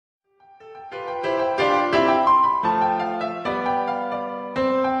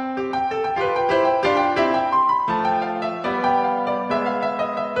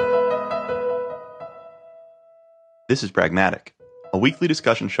This is Pragmatic, a weekly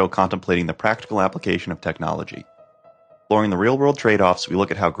discussion show contemplating the practical application of technology. Exploring the real-world trade-offs, we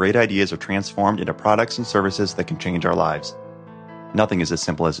look at how great ideas are transformed into products and services that can change our lives. Nothing is as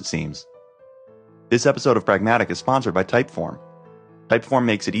simple as it seems. This episode of Pragmatic is sponsored by Typeform. Typeform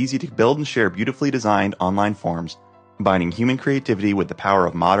makes it easy to build and share beautifully designed online forms, combining human creativity with the power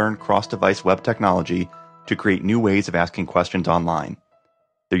of modern cross-device web technology to create new ways of asking questions online.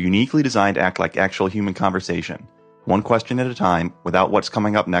 They're uniquely designed to act like actual human conversation, one question at a time, without what's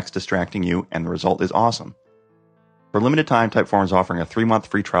coming up next distracting you, and the result is awesome. For a limited time, Typeform is offering a 3-month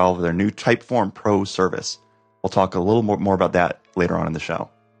free trial of their new Typeform Pro service. We'll talk a little more about that later on in the show.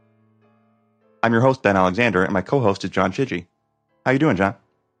 I'm your host, Ben Alexander, and my co-host is John Chidgey. How you doing, John?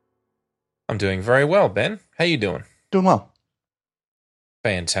 I'm doing very well, Ben. How you doing? Doing well.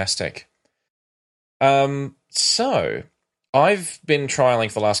 Fantastic. So I've been trialing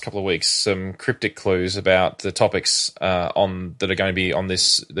for the last couple of weeks some cryptic clues about the topics that are going to be on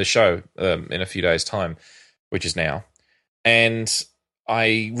the show in a few days' time, which is now. And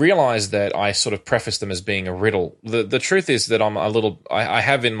I realized that I sort of prefaced them as being a riddle. The truth is that I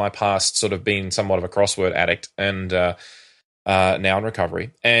have in my past sort of been somewhat of a crossword addict and now in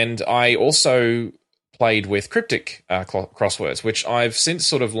recovery. And I also played with cryptic crosswords, which I've since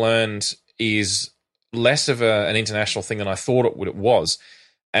sort of learned is less of an international thing than I thought it was.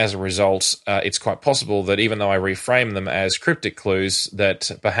 As a result, it's quite possible that even though I reframe them as cryptic clues,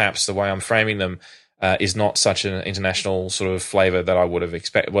 that perhaps the way I'm framing them is not such an international sort of flavor that I would have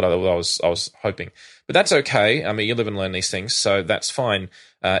expected, what I was hoping. But that's okay. I mean, you live and learn these things, so that's fine.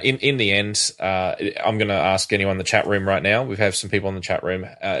 In the end, I'm going to ask anyone in the chat room right now. We have some people in the chat room.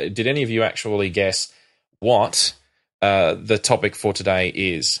 Did any of you actually guess what the topic for today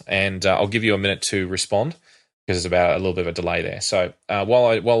is? And I'll give you a minute to respond because there's about a little bit of a delay there. So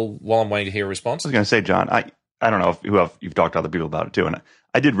while I'm waiting to hear a response, I was going to say, John, I don't know if you've talked to other people about it too, and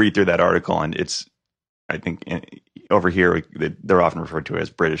I did read through that article, and I think over here they're often referred to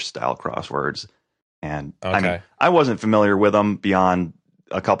as British style crosswords, and okay. I mean, I wasn't familiar with them beyond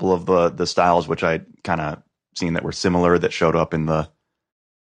a couple of the styles which I kind of seen that were similar that showed up in the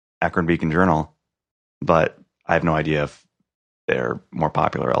Akron Beacon Journal, but I have no idea if they're more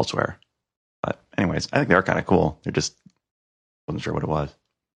popular elsewhere. But anyways, I think they are kind of cool. They're just wasn't sure what it was.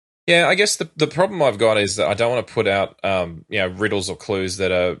 Yeah, I guess the problem I've got is that I don't want to put out riddles or clues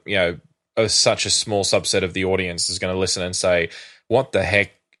that are such a small subset of the audience is going to listen and say, what the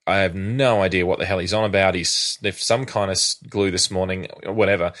heck? I have no idea what the hell he's on about. He's sniffed some kind of glue this morning, or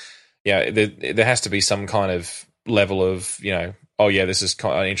whatever. Yeah, there has to be some kind of level of, oh yeah, this is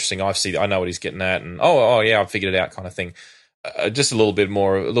kind of interesting. I know what he's getting at, and oh yeah, I've figured it out, kind of thing. Just a little bit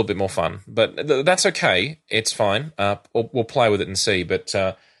more fun, but that's okay. It's fine. We'll play with it and see. But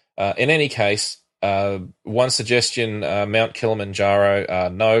in any case, one suggestion: Mount Kilimanjaro.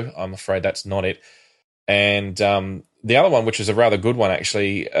 No, I'm afraid that's not it. And the other one, which was a rather good one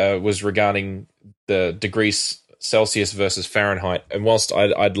actually, was regarding the degrees Celsius versus Fahrenheit. And whilst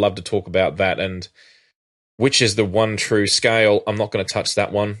I'd love to talk about that and which is the one true scale, I'm not going to touch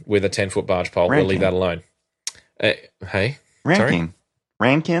that one with a 10-foot barge pole. Ranking. We'll leave that alone. Hey? Ranking.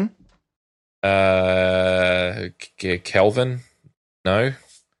 Sorry? Rankin? Kelvin? No?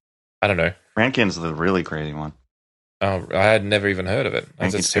 I don't know. Rankin's the really crazy one. Oh, I had never even heard of it.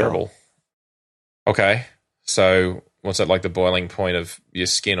 That's terrible. Okay. So what's that, like the boiling point of your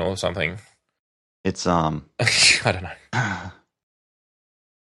skin or something? It's I don't know.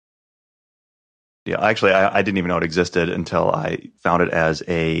 Yeah, actually, I didn't even know it existed until I found it as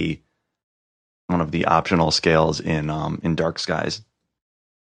one of the optional scales in Dark Skies.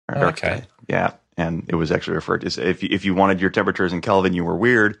 Okay. Sky. Yeah, and it was actually referred to as if you wanted your temperatures in Kelvin, you were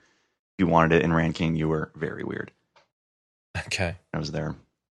weird. If you wanted it in Rankine, you were very weird. Okay. I was there.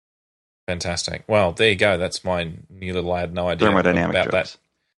 Fantastic. Well, there you go. That's my new little. I had no idea Thermodynamic about jokes.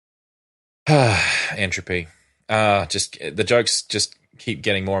 That. Entropy. Just the jokes just keep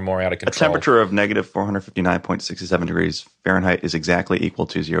getting more and more out of control. A temperature of negative 459.67 degrees Fahrenheit is exactly equal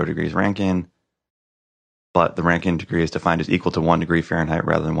to 0 degrees Rankine, but the Rankine degree is defined as equal to 1 degree Fahrenheit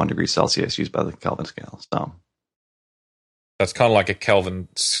rather than 1 degree Celsius used by the Kelvin scale. So that's kind of like a Kelvin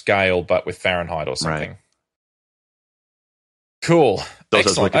scale, but with Fahrenheit or something. Right. Cool. Those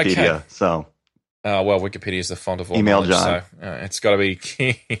Excellent. Wikipedia. Okay. So, well, Wikipedia is the font of all email knowledge, John. So it's got to be.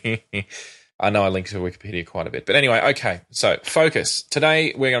 I know I link to Wikipedia quite a bit. But anyway, okay. So focus.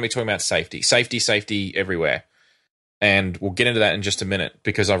 Today we're going to be talking about safety. Safety everywhere. And we'll get into that in just a minute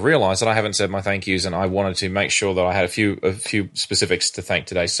because I've realized that I haven't said my thank yous and I wanted to make sure that I had a few specifics to thank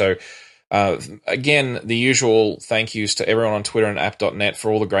today. So Again, the usual thank yous to everyone on Twitter and app.net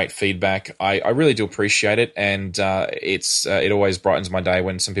for all the great feedback. I really do appreciate it, and it always brightens my day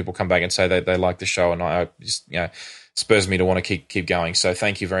when some people come back and say they like the show, and I just spurs me to want to keep going. So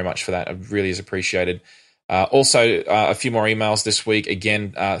thank you very much for that. It really is appreciated. Also, a few more emails this week.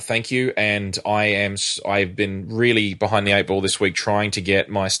 Again, thank you. And I've been really behind the eight ball this week trying to get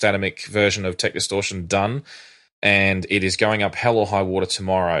my Statamic version of Tech Distortion done. And it is going up hell or high water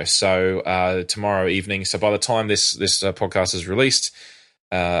tomorrow. So tomorrow evening. So by the time this podcast is released,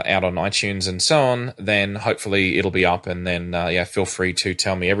 out on iTunes and so on, then hopefully it'll be up. And then feel free to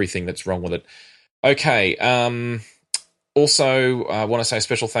tell me everything that's wrong with it. Okay. Also, I want to say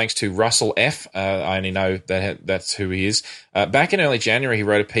special thanks to Russell F. I only know that's who he is. Back in early January, he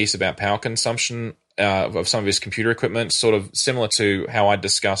wrote a piece about power consumption of some of his computer equipment, sort of similar to how I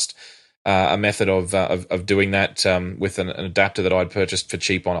discussed a method of doing that with an adapter that I'd purchased for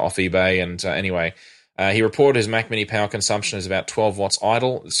cheap off eBay. And anyway, he reported his Mac Mini power consumption is about 12 watts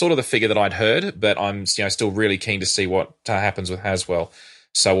idle, sort of the figure that I'd heard, but I'm still really keen to see what happens with Haswell.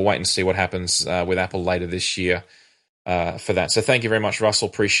 So we'll wait and see what happens with Apple later this year. For that. So thank you very much, Russell.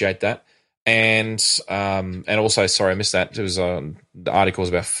 Appreciate that. And also, sorry, I missed that. It was the article was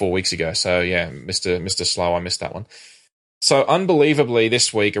about 4 weeks ago. So yeah, Mr. Slow, I missed that one. So unbelievably,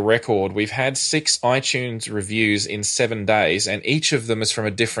 this week, a record, we've had 6 iTunes reviews in 7 days, and each of them is from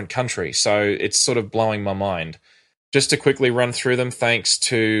a different country. So it's sort of blowing my mind. Just to quickly run through them, thanks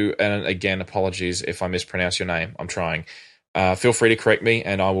to, and again, apologies if I mispronounce your name. I'm trying. Feel free to correct me,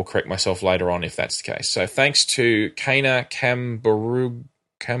 and I will correct myself later on if that's the case. So thanks to Kana Kambaroglu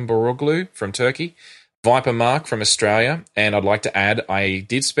from Turkey, Viper Mark from Australia, and I'd like to add, I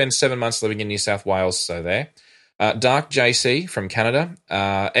did spend 7 months living in New South Wales, so there. Dark JC from Canada,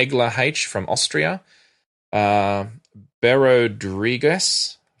 Egla H from Austria,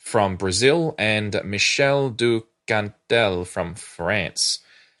 Berodriguez from Brazil, and Michel Ducantel from France.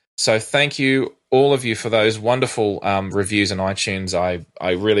 So thank you, all of you, for those wonderful reviews on iTunes.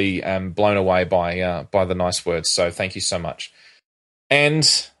 I really am blown away by the nice words. So thank you so much.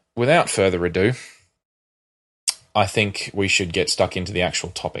 And without further ado, I think we should get stuck into the actual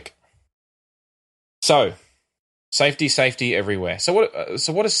topic. So, safety everywhere. So what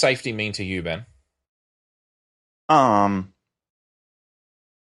does safety mean to you, Ben?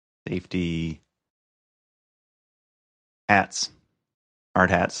 Safety hats. Hard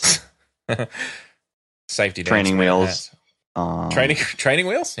hats. Safety training wheels. Training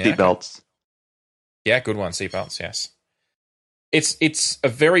wheels? Yeah, seatbelts. Okay. Yeah, good one. Seatbelts, yes. It's a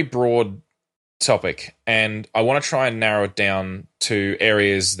very broad topic, and I want to try and narrow it down to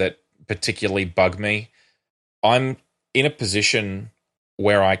areas that particularly bug me. I'm in a position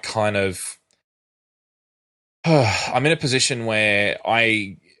where I kind of I'm in a position where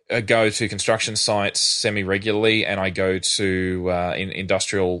I go to construction sites semi-regularly, and I go to in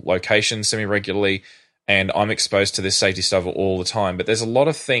industrial locations semi-regularly, and I'm exposed to this safety stuff all the time. But there's a lot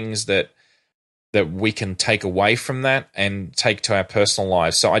of things that we can take away from that and take to our personal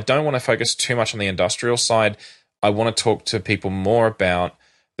lives. So I don't want to focus too much on the industrial side. I want to talk to people more about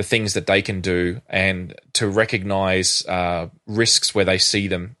the things that they can do and to recognize risks where they see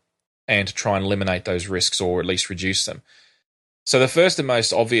them and to try and eliminate those risks or at least reduce them. So the first and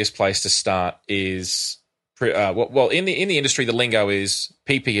most obvious place to start is, in the industry, the lingo is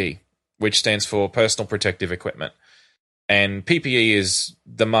PPE, which stands for Personal Protective Equipment. And PPE is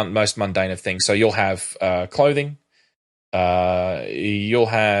the most mundane of things. So you'll have clothing, you'll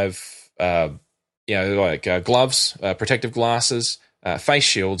have gloves, protective glasses, face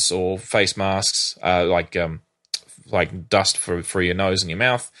shields or face masks, like dust for your nose and your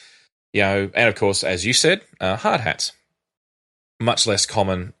mouth, and of course, as you said, hard hats. Much less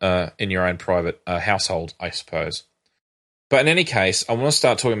common in your own private household, I suppose. But in any case, I want to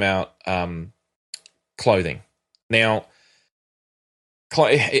start talking about clothing. Now,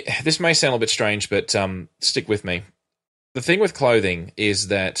 this may sound a bit strange, but stick with me. The thing with clothing is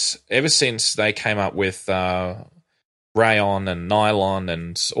that ever since they came up with rayon and nylon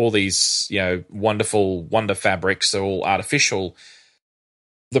and all these, wonderful wonder fabrics, they're all artificial.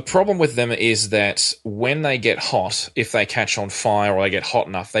 The problem with them is that when they get hot, if they catch on fire or they get hot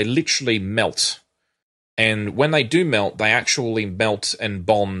enough, they literally melt. And when they do melt, they actually melt and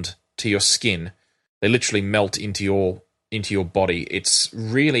bond to your skin. They literally melt into your body. It's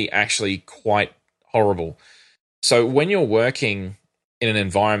really actually quite horrible. So when you're working in an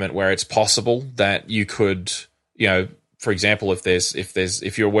environment where it's possible that you could, for example,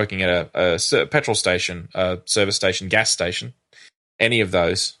 if you're working at a petrol station, a service station, gas station, any of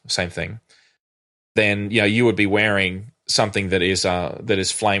those, same thing, then you would be wearing something that is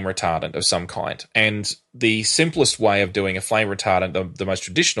flame retardant of some kind. And the simplest way of doing a flame retardant, the most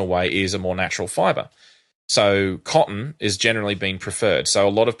traditional way, is a more natural fiber. So cotton is generally being preferred. So a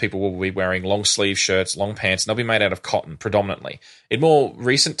lot of people will be wearing long sleeve shirts, long pants, and they'll be made out of cotton predominantly. In more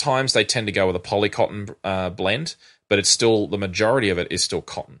recent times, they tend to go with a polycotton blend, but it's still, the majority of it is still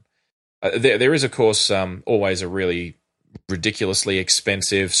cotton. There is, of course, always a really ridiculously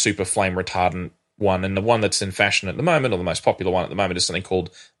expensive, super flame retardant one, and the one that's in fashion at the moment, or the most popular one at the moment, is something called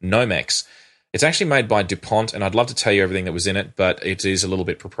Nomex. It's actually made by DuPont, and I'd love to tell you everything that was in it, but it is a little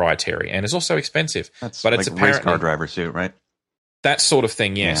bit proprietary, and it's also expensive. That's but like it's a race car driver suit, right? That sort of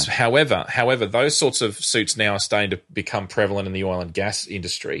thing, yes. Yeah. However, those sorts of suits now are starting to become prevalent in the oil and gas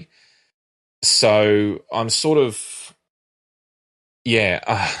industry. So I'm sort of, dear,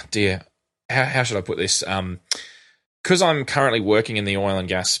 how should I put this? Because I'm currently working in the oil and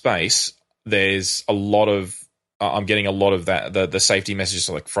gas space, there's a lot of, I'm getting a lot of that, the safety messages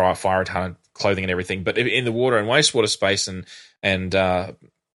like fire retardant clothing and everything. But in the water and wastewater space, and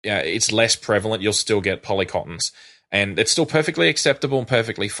it's less prevalent. You'll still get polycottons, and it's still perfectly acceptable and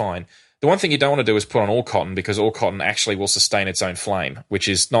perfectly fine. The one thing you don't want to do is put on all cotton, because all cotton actually will sustain its own flame, which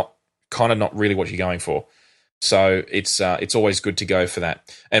is not really what you're going for. So it's always good to go for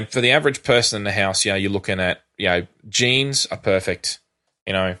that. And for the average person in the house, you're looking at, jeans are perfect,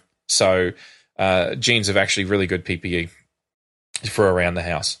 So jeans are actually really good PPE for around the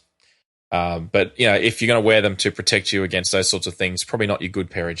house. But if you're going to wear them to protect you against those sorts of things, probably not your good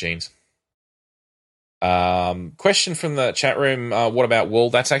pair of jeans. Question from the chat room: what about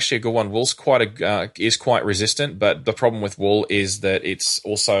wool? That's actually a good one. Wool's is quite resistant, but the problem with wool is that it's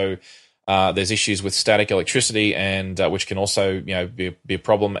also there's issues with static electricity, and which can also be a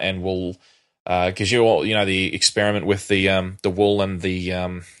problem. And wool, because the experiment with the wool and the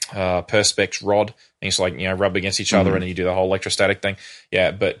perspex rod, things like rub against each other, and then you do the whole electrostatic thing.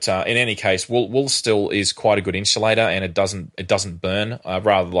 Yeah, but in any case, wool still is quite a good insulator, and it doesn't burn,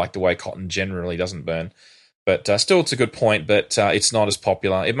 rather like the way cotton generally doesn't burn. But still, it's a good point. But it's not as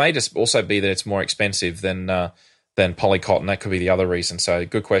popular. It may just also be that it's more expensive than polycotton. That could be the other reason. So,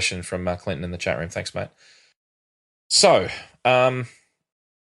 good question from Clinton in the chat room. Thanks, mate. So, one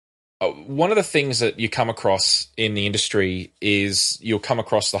of the things that you come across in the industry is you'll come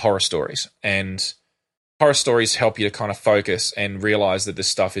across the horror stories, and horror stories help you to kind of focus and realize that this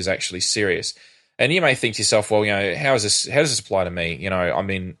stuff is actually serious. And you may think to yourself, well, how does this apply to me? I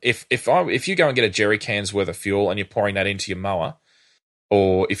mean, if you go and get a jerry can's worth of fuel and you're pouring that into your mower,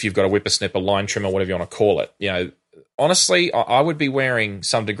 or if you've got a whippersnipper, line trimmer, whatever you want to call it, honestly, I would be wearing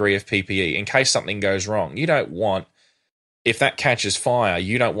some degree of PPE in case something goes wrong. You don't want, if that catches fire,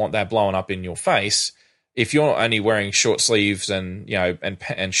 you don't want that blowing up in your face. If you're only wearing short sleeves and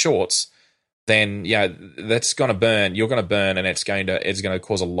shorts, then that's going to burn. You're going to burn, and it's going to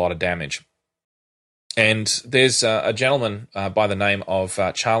cause a lot of damage. And there's a gentleman by the name of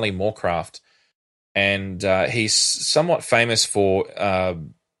Charlie Moorcraft, and he's somewhat famous for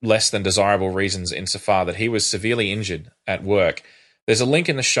less than desirable reasons insofar that he was severely injured at work. There's a link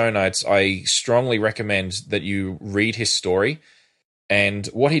in the show notes. I strongly recommend that you read his story. And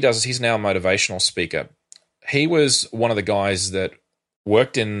what he does is he's now a motivational speaker. He was one of the guys that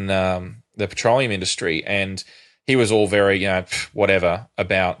worked in the petroleum industry, and he was all very, whatever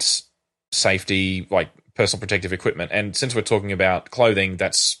about safety, like personal protective equipment. And since we're talking about clothing,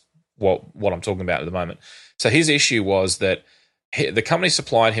 that's what I'm talking about at the moment. So his issue was that the company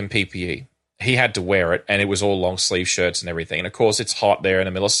supplied him PPE. He had to wear it, and it was all long sleeve shirts and everything. And of course, it's hot there in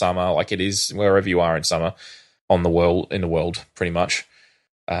the middle of summer, like it is wherever you are in summer in the world, pretty much.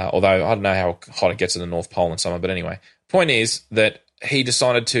 Although I don't know how hot it gets in the North Pole in summer, but anyway, point is that he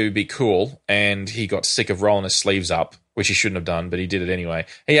decided to be cool, and he got sick of rolling his sleeves up, which he shouldn't have done, but he did it anyway.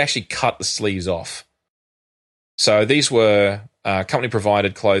 He actually cut the sleeves off. So these were company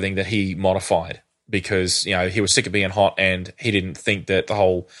provided clothing that he modified, because he was sick of being hot, and he didn't think that the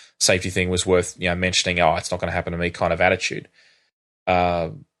whole safety thing was worth mentioning. Oh, it's not going to happen to me kind of attitude.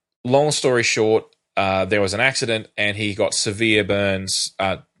 Long story short, there was an accident, and he got severe burns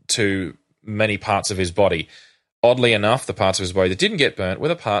to many parts of his body. Oddly enough, the parts of his body that didn't get burnt were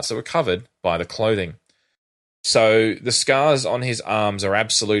the parts that were covered by the clothing. So the scars on his arms are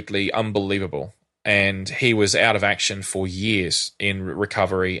absolutely unbelievable, and he was out of action for years in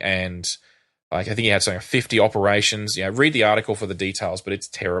recovery, and I think he had something like 50 operations. Read the article for the details, but it's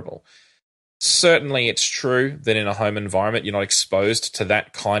terrible. Certainly, it's true that in a home environment, you're not exposed to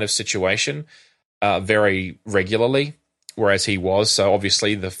that kind of situation very regularly, whereas he was. So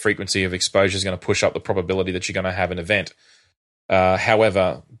obviously, the frequency of exposure is going to push up the probability that you're going to have an event.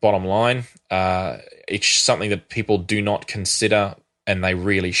 However, bottom line, it's something that people do not consider, and they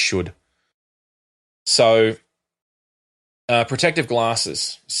really should. So, protective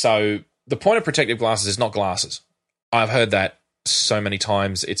glasses. So the point of protective glasses is not glasses. I've heard that so many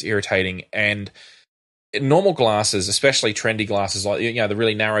times. It's irritating. And normal glasses, especially trendy glasses, like the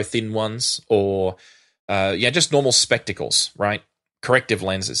really narrow, thin ones, or just normal spectacles, right? Corrective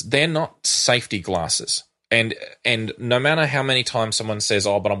lenses. They're not safety glasses. And no matter how many times someone says,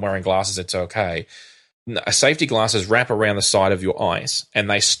 "Oh, but I'm wearing glasses, it's okay." Safety glasses wrap around the side of your eyes, and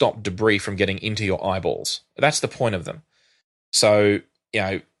they stop debris from getting into your eyeballs. That's the point of them. So,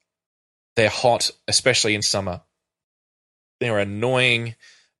 they're hot, especially in summer. They're annoying,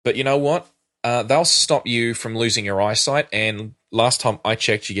 but you know what? They'll stop you from losing your eyesight. And last time I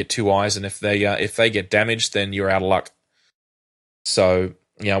checked, you get two eyes, and if they get damaged, then you're out of luck. So,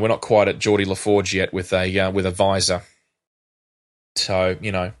 we're not quite at Geordie LaForge yet with a visor. So,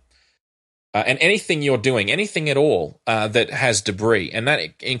 and anything you're doing, anything at all that has debris, and that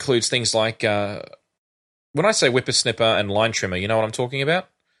includes things like when I say whippersnipper and line trimmer, you know what I'm talking about?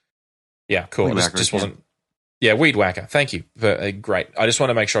 Yeah, cool. Weed whacker, just wasn't. Yeah, weed whacker. Thank you. Great. I just want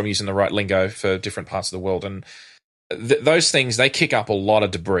to make sure I'm using the right lingo for different parts of the world. And those things, they kick up a lot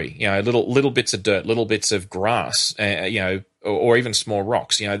of debris. Little bits of dirt, little bits of grass, or even small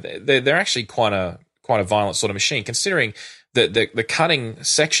rocks. They're actually quite a violent sort of machine, considering the cutting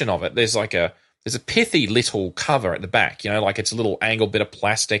section of it. There's a pithy little cover at the back. Like it's a little angled bit of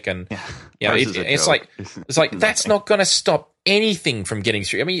plastic, and it's like that's not going to stop anything from getting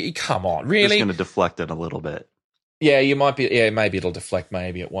through. I mean, come on, really? It's going to deflect it a little bit. Yeah, you might be. Yeah, maybe it'll deflect.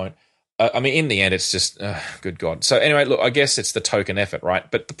 Maybe it won't. I mean, in the end, it's just good God. So anyway, look, I guess it's the token effort, right?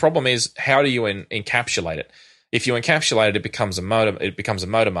 But the problem is, how do you encapsulate it? If you encapsulate it, it becomes a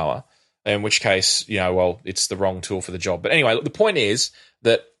motor mower. In which case, it's the wrong tool for the job. But anyway, the point is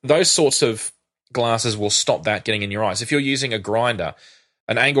that those sorts of glasses will stop that getting in your eyes. If you're using a grinder,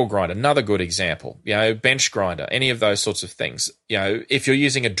 an angle grinder, another good example, bench grinder, any of those sorts of things. If you're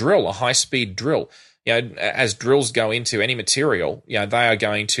using a drill, a high-speed drill, as drills go into any material, they are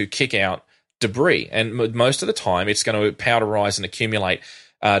going to kick out debris. And most of the time, it's going to powderize and accumulate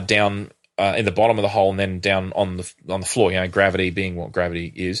down in the bottom of the hole and then down on the floor, gravity being what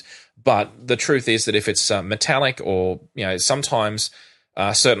gravity is. But the truth is that if it's metallic or, sometimes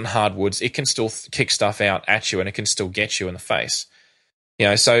certain hardwoods, it can still kick stuff out at you and it can still get you in the face.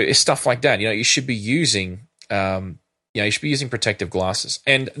 So it's stuff like that. You should be using, protective glasses.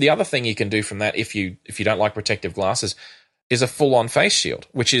 And the other thing you can do from that, if you don't like protective glasses, is a full-on face shield,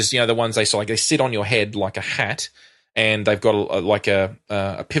 which is, the ones they sit on your head like a hat, and they've got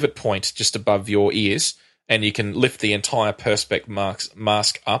a pivot point just above your ears, and you can lift the entire Perspex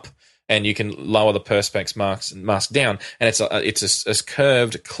mask up, and you can lower the Perspex mask down, and it's a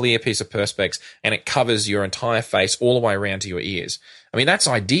curved, clear piece of Perspex, and it covers your entire face all the way around to your ears. I mean, that's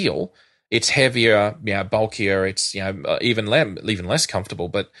ideal. It's heavier, bulkier. It's even less comfortable.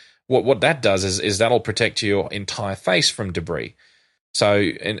 But what that does is that'll protect your entire face from debris. So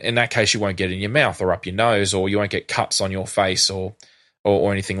in that case, you won't get it in your mouth or up your nose, or you won't get cuts on your face or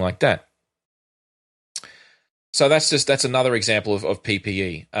anything like that. So that's another example of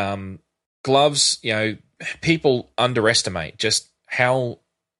PPE. Gloves, people underestimate just how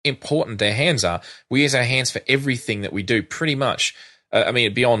important their hands are. We use our hands for everything that we do, pretty much. I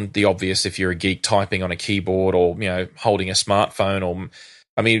mean, beyond the obvious, if you're a geek typing on a keyboard or, holding a smartphone, or,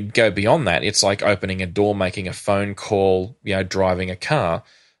 I mean, go beyond that. It's like opening a door, making a phone call, driving a car,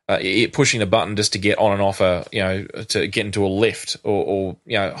 pushing a button just to get on and off to get into a lift, or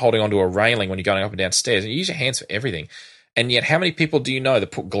holding onto a railing when you're going up and down stairs. And you use your hands for everything. And yet, how many people do you know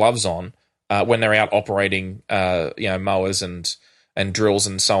that put gloves on when they're out operating, mowers and drills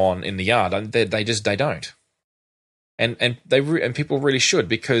and so on in the yard? They don't. And people really should,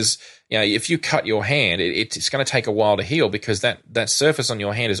 because if you cut your hand, it's going to take a while to heal, because that surface on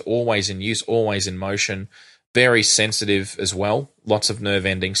your hand is always in use, always in motion, very sensitive as well, lots of nerve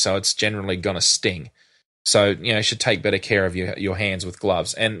endings, so it's generally going to sting. So you should take better care of your hands with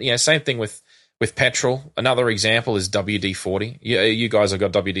gloves. And same thing with petrol. Another example is WD-40. You guys have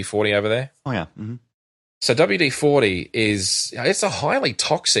got WD-40 over there? Oh yeah. Mm-hmm. So WD-40 it's a highly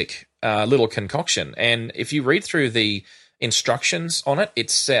toxic little concoction, and if you read through the instructions on it, it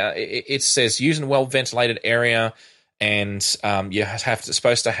says use in a well-ventilated area, and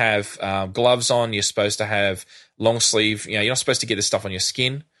supposed to have gloves on. You're supposed to have long sleeve. You're not supposed to get this stuff on your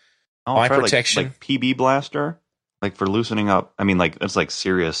skin. Eye protection, like PB Blaster, like for loosening up. I mean, like it's like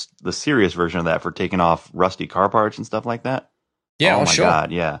the serious version of that for taking off rusty car parts and stuff like that. Yeah, oh my sure.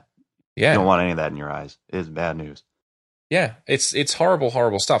 God, yeah. Yeah. You don't want any of that in your eyes. It is bad news. Yeah, it's horrible,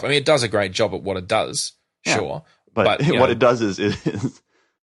 horrible stuff. I mean, it does a great job at what it does, Yeah. sure, But but what it does is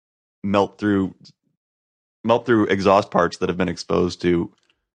melt through exhaust parts that have been exposed to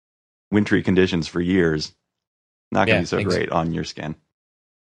wintry conditions for years. Not going to yeah, be so great on your skin.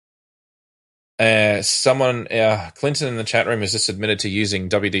 Clinton in the chat room has just admitted to using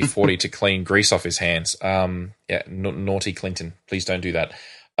WD-40 to clean grease off his hands. Naughty Clinton, please don't do that.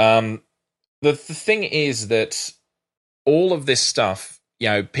 The thing is that all of this stuff,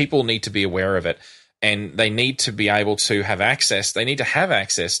 people need to be aware of it, and they need to be able to have access. They need to have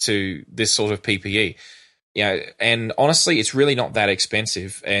access to this sort of PPE. And honestly, it's really not that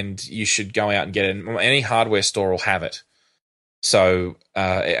expensive, and you should go out and get it. Any hardware store will have it. So,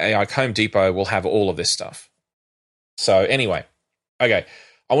 like Home Depot will have all of this stuff. So, anyway, okay,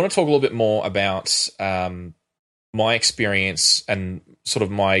 I want to talk a little bit more about my experience and sort of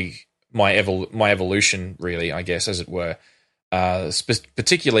my evolution, really, I guess, as it were.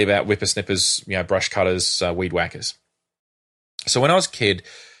 Particularly about whippersnippers, brush cutters, weed whackers. So when I was a kid,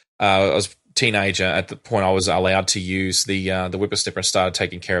 I was a teenager. At the point I was allowed to use the whippersnipper and started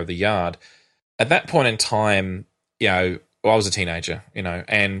taking care of the yard. At that point in time, I was a teenager,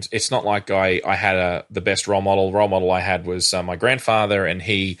 and it's not like I had the best role model. Role model I had was my grandfather, and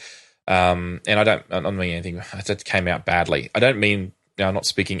he, and I don't mean anything that came out badly. I don't mean, I'm not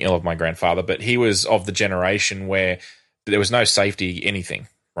speaking ill of my grandfather, but he was of the generation where there was no safety anything,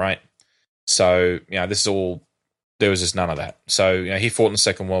 right? So, there was just none of that. So, he fought in the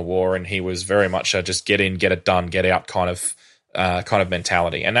Second World War, and he was very much a just get in, get it done, get out kind of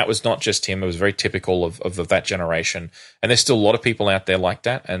mentality. And that was not just him; it was very typical of that generation. And there's still a lot of people out there like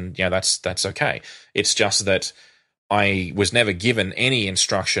that, and that's okay. It's just that I was never given any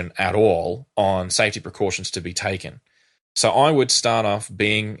instruction at all on safety precautions to be taken. So I would start off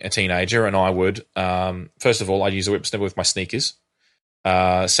being a teenager, and I would, first of all, I'd use a whippersnipper with my sneakers.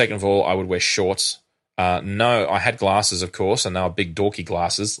 Second of all, I would wear shorts. No, I had glasses, of course, and they were big dorky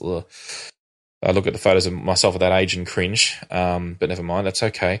glasses. Ugh. I look at the photos of myself at that age and cringe, but never mind, that's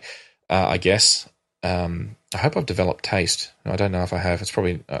okay, I guess. I hope I've developed taste. I don't know if I have. It's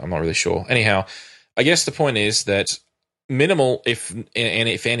probably, I'm not really sure. Anyhow, I guess the point is that minimal, if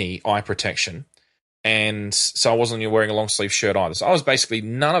any, eye protection. And so I wasn't wearing a long sleeve shirt either. So I was basically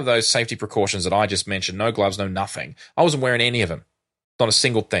none of those safety precautions that I just mentioned. No gloves, no nothing. I wasn't wearing any of them. Not a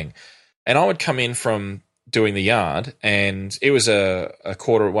single thing. And I would come in from doing the yard, and it was a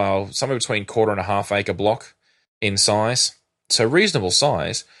somewhere between 1.25 acre block in size. So reasonable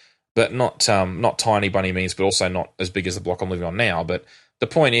size, but not tiny by any means, but also not as big as the block I'm living on now. But the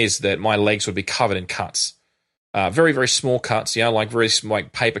point is that my legs would be covered in cuts. Very, very small cuts,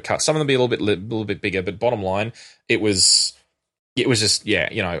 like paper cuts. Some of them be a little bit bigger, but bottom line, it was just,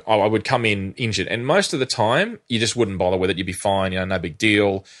 I would come in injured. And most of the time, you just wouldn't bother with it. You'd be fine, no big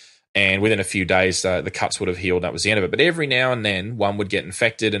deal. And within a few days, the cuts would have healed. That was the end of it. But every now and then, one would get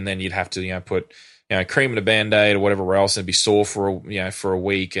infected, and then you'd have to, put, cream in a Band-Aid or whatever else, and it'd be sore for a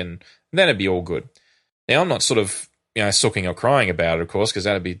week, and then it'd be all good. Now, I'm not sort of, sulking or crying about it, of course, because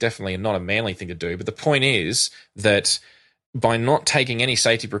that'd be definitely not a manly thing to do. But the point is that by not taking any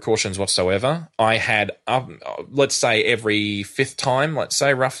safety precautions whatsoever, I had, let's say every fifth time, let's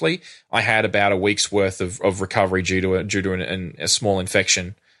say roughly, I had about a week's worth of recovery due to a small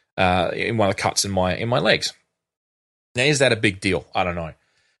infection in one of the cuts in my legs. Now, is that a big deal? I don't know.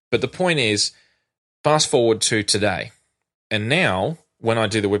 But the point is, fast forward to today, and now when I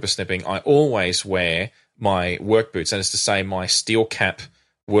do the whippersnipping, I always wear my work boots, and it's to say my steel cap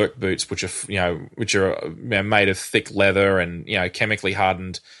work boots, which are made of thick leather and chemically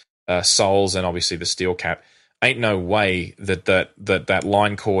hardened soles, and obviously the steel cap. Ain't no way that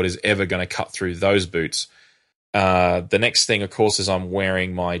line cord is ever going to cut through those boots. The next thing, of course, is I'm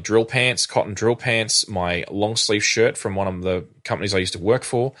wearing my drill pants, cotton drill pants, my long sleeve shirt from one of the companies I used to work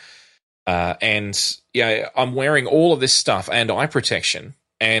for, and I'm wearing all of this stuff and eye protection.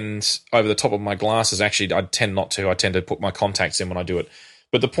 And over the top of my glasses, actually, I tend not to. I tend to put my contacts in when I do it.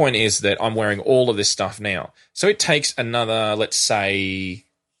 But the point is that I'm wearing all of this stuff now. So it takes another, let's say,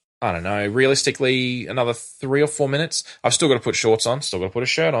 I don't know, realistically, another 3 or 4 minutes. I've still got to put shorts on, still got to put a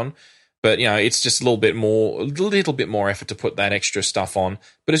shirt on. But, it's just a little bit more effort to put that extra stuff on.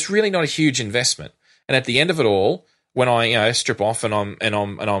 But it's really not a huge investment. And at the end of it all, when I strip off and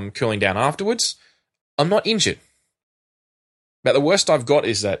I'm cooling down afterwards, I'm not injured. But the worst I've got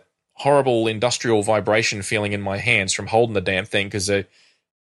is that horrible industrial vibration feeling in my hands from holding the damn thing, because they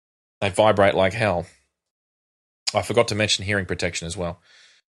vibrate like hell. I forgot to mention hearing protection as well.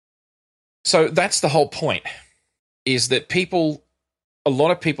 So that's the whole point, is that people a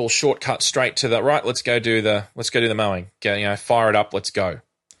lot of people shortcut straight to the right. Let's go do the mowing. Go, fire it up. Let's go.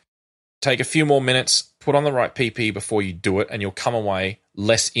 Take a few more minutes. Put on the right PP before you do it, and you'll come away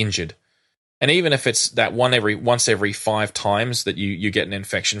less injured. And even if it's that once every 5 times that you get an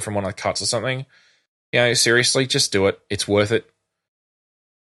infection from one of the cuts or something, seriously, just do it. It's worth it.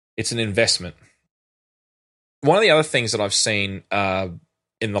 It's an investment. One of the other things that I've seen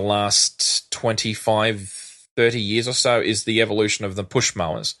in the last 25, 30 years or so is the evolution of the push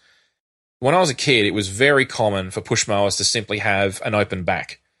mowers. When I was a kid, it was very common for push mowers to simply have an open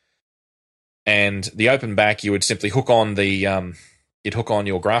back. And the open back, you would simply hook on you'd hook on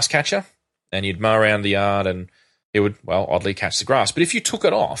your grass catcher, and you'd mow around the yard, and it would, oddly catch the grass. But if you took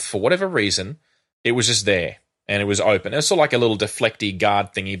it off, for whatever reason, it was just there, and it was open. It was sort of like a little deflecty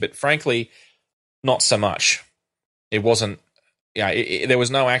guard thingy, but frankly, not so much. It wasn't, there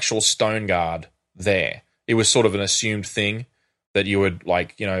was no actual stone guard there. It was sort of an assumed thing that you would,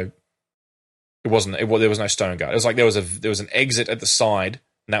 there was no stone guard. It was like there was an exit at the side,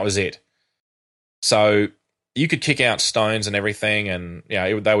 and that was it. So you could kick out stones and everything, and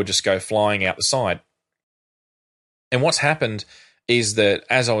they would just go flying out the side. And what's happened is that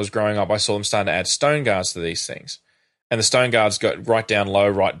as I was growing up, I saw them starting to add stone guards to these things. And the stone guards go right down low,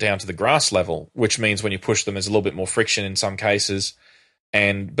 right down to the grass level, which means when you push them, there's a little bit more friction in some cases.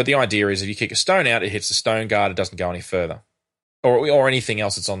 But the idea is if you kick a stone out, it hits the stone guard, it doesn't go any further. Or anything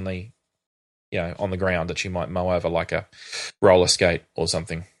else that's on the ground that you might mow over, like a roller skate or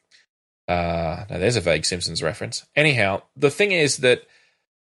something. Now there's a vague Simpsons reference. Anyhow, the thing is that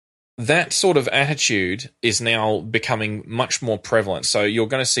sort of attitude is now becoming much more prevalent. So you're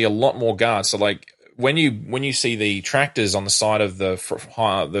going to see a lot more guards. So like when you see the tractors on the side of the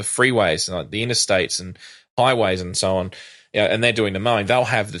freeways, and the interstates and highways and so on, and they're doing the mowing, they'll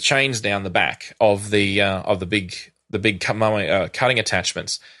have the chains down the back of the big cutting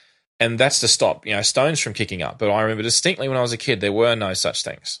attachments, and that's to stop stones from kicking up. But I remember distinctly when I was a kid, there were no such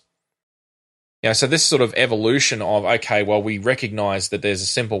things. So this sort of evolution of, okay, well, we recognize that there's a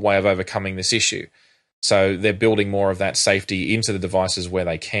simple way of overcoming this issue. So they're building more of that safety into the devices where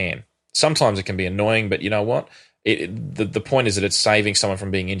they can. Sometimes it can be annoying, but you know what? The point is that it's saving someone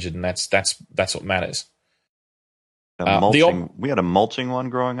from being injured, and that's what matters. We had a mulching one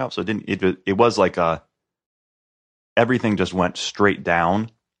growing up, so it was like everything just went straight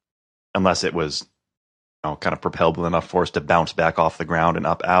down, unless it was kind of propelled with enough force to bounce back off the ground and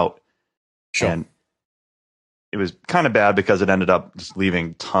up out. Sure. And it was kind of bad because it ended up just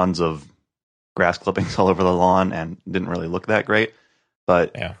leaving tons of grass clippings all over the lawn and didn't really look that great.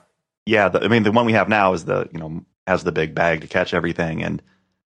 But the one we have now is has the big bag to catch everything, and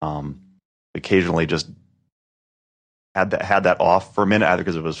occasionally just had that off for a minute, either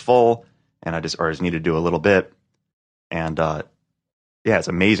because it was full and I just needed to do a little bit. And it's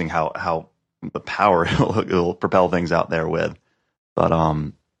amazing how the power it'll propel things out there with. But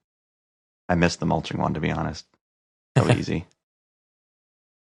I missed the mulching one, to be honest. That was easy.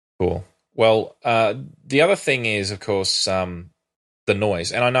 Cool. Well, the other thing is, of course, the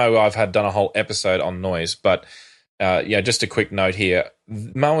noise. And I know I've done a whole episode on noise, but just a quick note here.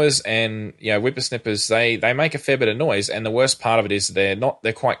 Mowers and whippersnippers, they make a fair bit of noise, and the worst part of it is they're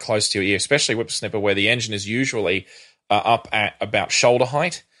quite close to your ear, especially whippersnipper, where the engine is usually up at about shoulder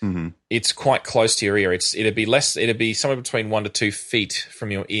height. Mm-hmm. It's quite close to your ear. It'd be somewhere between 1 to 2 feet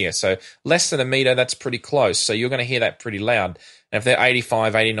from your ear. So less than a meter, that's pretty close. So you're going to hear that pretty loud. And if they're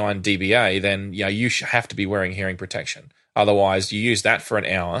 85, 89 dBA, then you have to be wearing hearing protection. Otherwise, you use that for an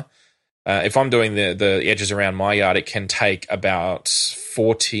hour. If I'm doing the edges around my yard, it can take about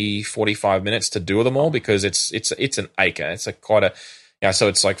 40, 45 minutes to do them all, because it's an acre. It's so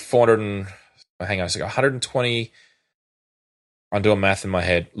it's like 120. I'm doing math in my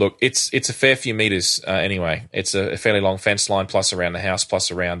head. Look, it's a fair few meters anyway. It's a fairly long fence line, plus around the house, plus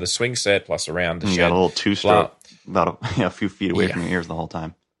around the swing set, plus around the shed. You got a little two-stroke, about a few feet away from your ears the whole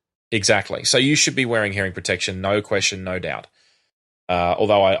time. Exactly. So you should be wearing hearing protection, no question, no doubt.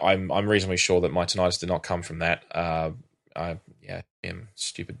 Although I'm reasonably sure that my tinnitus did not come from that. I am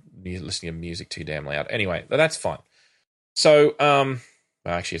stupid listening to music too damn loud. Anyway, that's fine. So,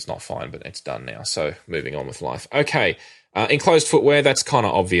 actually, it's not fine, but it's done now. So moving on with life. Okay. Enclosed footwear, that's kind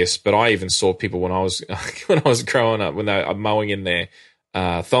of obvious, but I even saw people when I was growing up, when they were mowing in their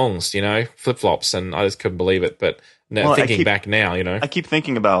thongs, flip-flops, and I just couldn't believe it. But now, back now, I keep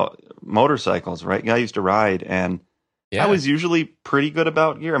thinking about motorcycles, right? I used to ride, and I was usually pretty good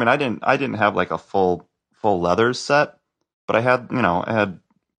about gear. I mean, I didn't have like a full leather set, but I had I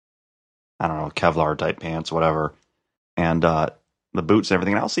don't know, Kevlar type pants, whatever, and the boots and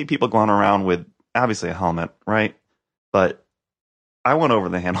everything. And I'll see people going around with obviously a helmet, right? But I went over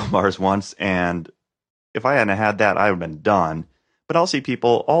the handlebars once, and if I hadn't had that, I would have been done. But I'll see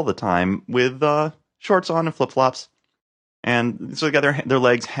people all the time with shorts on and flip flops, and so they got their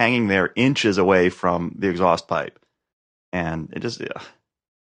legs hanging there inches away from the exhaust pipe, and it just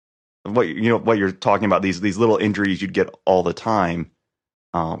what you're talking about, these little injuries you'd get all the time,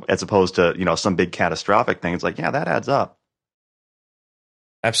 as opposed to some big catastrophic thing. It's like, yeah, that adds up.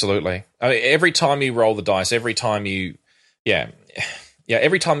 Absolutely. I mean, every time you roll the dice, yeah,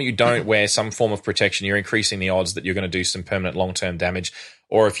 every time you don't wear some form of protection, you're increasing the odds that you're going to do some permanent long-term damage.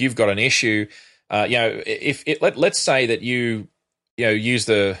 Or if you've got an issue, let's say that you use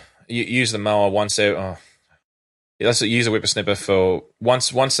the mower once. Let's use a whippersnipper for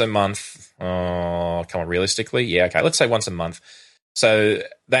once a month. Oh, come on, realistically, yeah, okay. Let's say once a month. So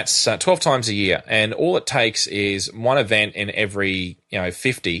that's 12 times a year, and all it takes is one event in every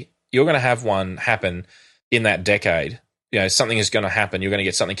 50. You're going to have one happen in that decade. Something is going to happen. You're going to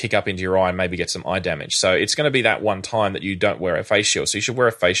get something kick up into your eye and maybe get some eye damage. So it's going to be that one time that you don't wear a face shield. So you should wear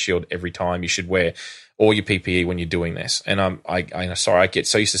a face shield every time. You should wear all your PPE when you're doing this. And I'm sorry, I get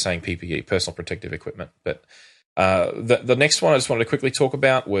so used to saying PPE, personal protective equipment. But the next one I just wanted to quickly talk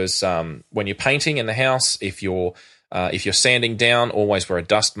about was when you're painting in the house. If you're sanding down, always wear a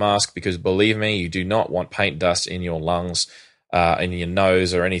dust mask, because believe me, you do not want paint dust in your lungs, in your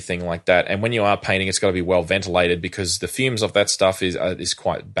nose, or anything like that. And when you are painting, it's got to be well ventilated, because the fumes of that stuff is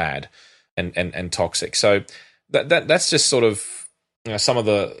quite bad and toxic. So that's just sort of some of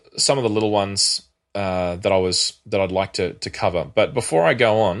the little ones that I'd like to cover. But before I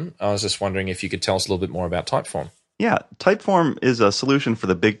go on, I was just wondering if you could tell us a little bit more about Typeform. Yeah, Typeform is a solution for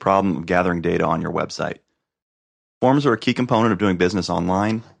the big problem of gathering data on your website. Forms are a key component of doing business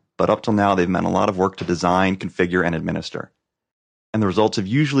online, but up till now they've meant a lot of work to design, configure, and administer. And the results have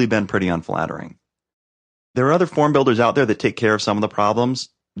usually been pretty unflattering. There are other form builders out there that take care of some of the problems.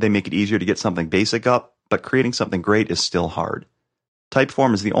 They make it easier to get something basic up, but creating something great is still hard.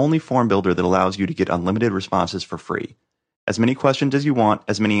 Typeform is the only form builder that allows you to get unlimited responses for free. As many questions as you want,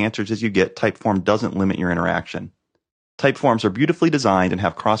 as many answers as you get, Typeform doesn't limit your interaction. Typeforms are beautifully designed and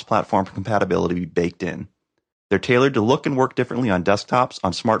have cross-platform compatibility baked in. They're tailored to look and work differently on desktops,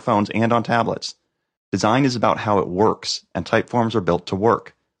 on smartphones, and on tablets. Design is about how it works, and Typeforms are built to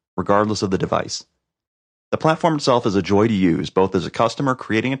work, regardless of the device. The platform itself is a joy to use, both as a customer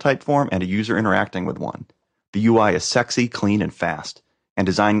creating a Typeform and a user interacting with one. The UI is sexy, clean, and fast, and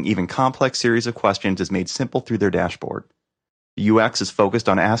designing even complex series of questions is made simple through their dashboard. The UX is focused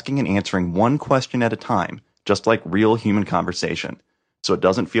on asking and answering one question at a time, just like real human conversation, so it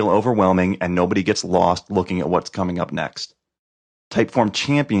doesn't feel overwhelming and nobody gets lost looking at what's coming up next. Typeform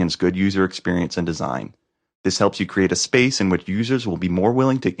champions good user experience and design. This helps you create a space in which users will be more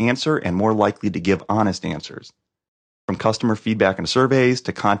willing to answer and more likely to give honest answers. From customer feedback and surveys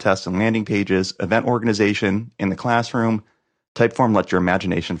to contests and landing pages, event organization, in the classroom, Typeform lets your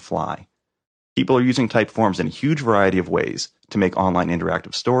imagination fly. People are using Typeforms in a huge variety of ways to make online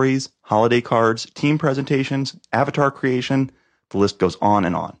interactive stories, holiday cards, team presentations, avatar creation. The list goes on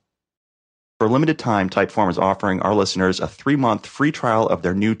and on. For a limited time, Typeform is offering our listeners a 3-month free trial of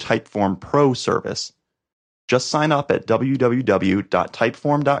their new Typeform Pro service. Just sign up at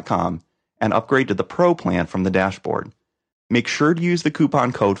www.typeform.com and upgrade to the Pro plan from the dashboard. Make sure to use the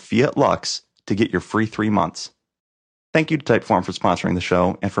coupon code FIATLUX to get your free 3 months. Thank you to Typeform for sponsoring the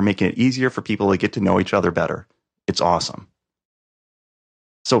show and for making it easier for people to get to know each other better. It's awesome.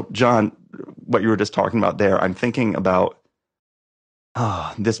 So, John, what you were just talking about there, I'm thinking about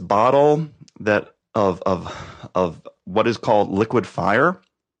this bottle that of what is called liquid fire.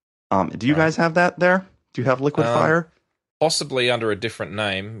 Do you guys have that there? Do you have liquid fire? Possibly under a different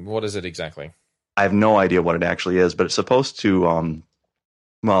name. What is it exactly? I have no idea what it actually is, but it's supposed to,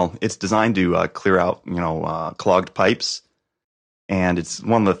 it's designed to clear out, clogged pipes. And it's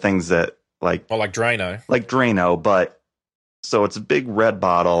one of the things that like Drano. Like Drano, but so it's a big red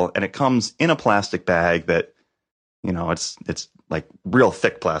bottle and it comes in a plastic bag that, it's like real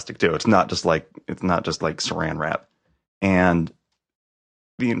thick plastic too. It's not just like saran wrap. And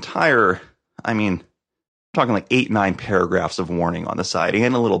the entire, talking like 8-9 paragraphs of warning on the side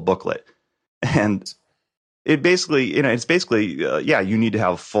and a little booklet. And it basically, you need to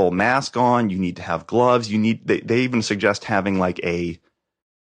have a full mask on. You need to have gloves. They even suggest having like a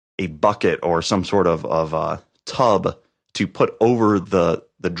bucket or some sort of tub to put over the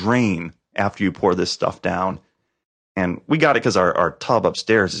drain after you pour this stuff down. And we got it because our tub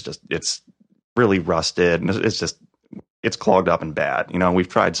upstairs is it's really rusted and it's clogged up and bad. We've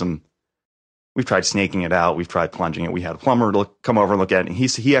tried snaking it out. We've tried plunging it. We had a plumber to come over and look at it. And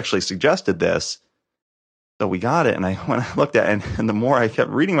he actually suggested this. So we got it, and when I looked at it, and the more I kept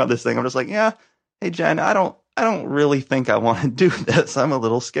reading about this thing, I'm just like, yeah, hey Jen, I don't really think I want to do this. I'm a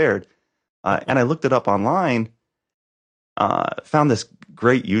little scared. And I looked it up online, found this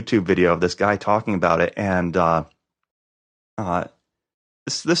great YouTube video of this guy talking about it, and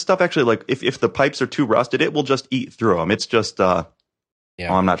this stuff actually, like, if the pipes are too rusted, it will just eat through them. It's just, well,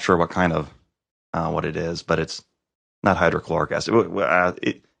 I'm not sure what kind of what it is, but it's not hydrochloric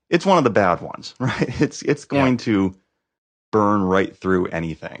acid. It's one of the bad ones, right? It's going to burn right through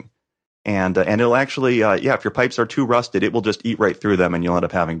anything. And it'll actually, if your pipes are too rusted, it will just eat right through them, and you'll end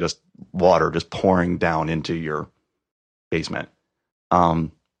up having just water just pouring down into your basement.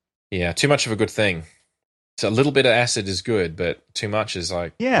 Too much of a good thing. So a little bit of acid is good, but too much is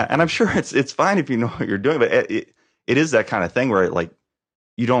like... Yeah, and I'm sure it's fine if you know what you're doing, but it is that kind of thing where, like,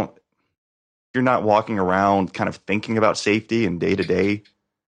 you're not walking around kind of thinking about safety and day-to-day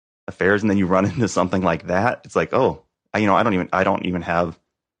affairs, and then you run into something like that. It's like, oh, I don't even have...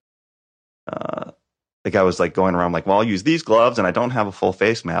 like I was like going around like, well, I'll use these gloves and I don't have a full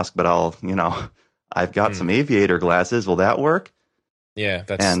face mask, but I've got some aviator glasses. Will that work? Yeah,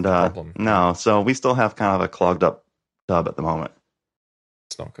 that's the problem. No, so we still have kind of a clogged up tub at the moment.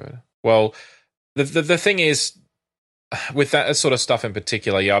 It's not good. Well, the thing is, with that sort of stuff in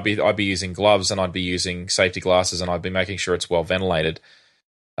particular, I'd be using gloves and I'd be using safety glasses and I'd be making sure it's well ventilated.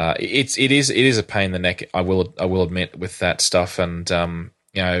 It is a pain in the neck. I will admit with that stuff, and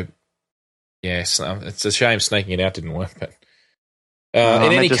yes, it's a shame snaking it out didn't work. But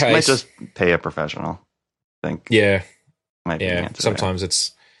in any case, might just pay a professional. I think. Yeah. Sometimes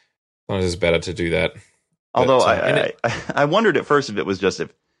it's better to do that. Although I wondered at first if it was just if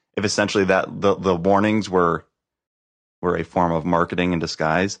essentially that the warnings were a form of marketing in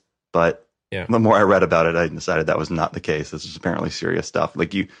disguise, but the more I read about it, I decided that was not the case. This is apparently serious stuff.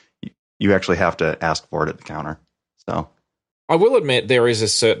 Like you actually have to ask for it at the counter. So I will admit there is a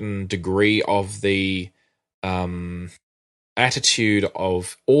certain degree of the attitude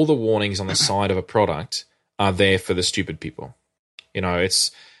of all the warnings on the side of a product are there for the stupid people.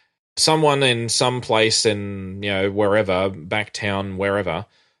 It's someone in some place in, wherever, backtown, wherever,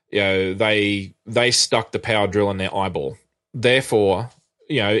 they stuck the power drill in their eyeball. Therefore,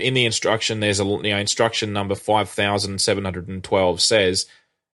 in the instruction, there's instruction number 5712 says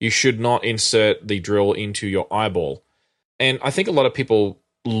you should not insert the drill into your eyeball. And I think a lot of people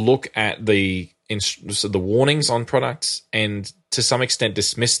look at the warnings on products and to some extent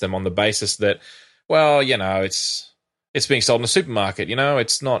dismiss them on the basis that, well, it's being sold in a supermarket.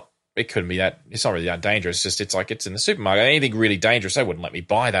 It's not really that dangerous. It's like it's in the supermarket. Anything really dangerous, they wouldn't let me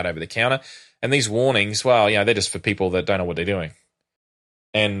buy that over the counter. And these warnings, well, they're just for people that don't know what they're doing.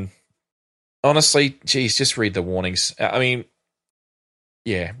 And honestly, geez, just read the warnings. I mean,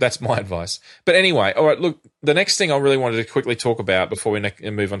 yeah, that's my advice. But anyway, all right, look, the next thing I really wanted to quickly talk about before we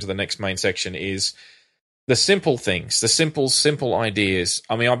move on to the next main section is the simple things, the simple ideas.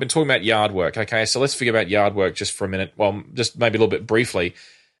 I mean, I've been talking about yard work, okay? So let's forget about yard work just for a minute. Well, just maybe a little bit briefly.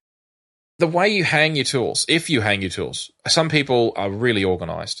 The way you hang your tools, if you hang your tools, some people are really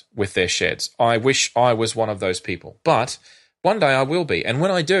organized with their sheds. I wish I was one of those people, but one day I will be. And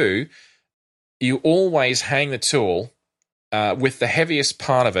when I do, you always hang the tool with the heaviest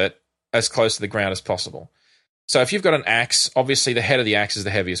part of it as close to the ground as possible. So if you've got an axe, obviously the head of the axe is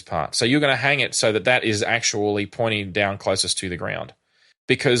the heaviest part. So you're going to hang it so that is actually pointing down closest to the ground.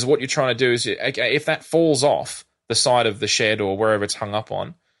 Because what you're trying to do is, if that falls off the side of the shed or wherever it's hung up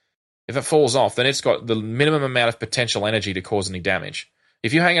on, if it falls off, then it's got the minimum amount of potential energy to cause any damage.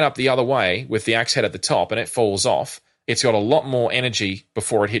 If you hang it up the other way with the axe head at the top and it falls off, it's got a lot more energy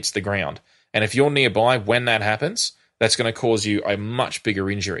before it hits the ground. And if you're nearby when that happens, that's going to cause you a much bigger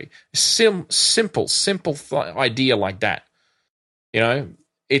injury. Simple idea like that.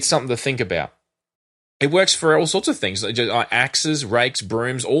 It's something to think about. It works for all sorts of things, like axes, rakes,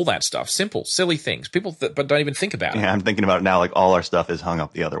 brooms, all that stuff. Simple, silly things. People but don't even think about it. Yeah, I'm thinking about it now. Like all our stuff is hung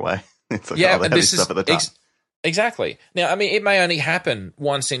up the other way. It's like all the heavy stuff at the top. Exactly. Now, I mean, it may only happen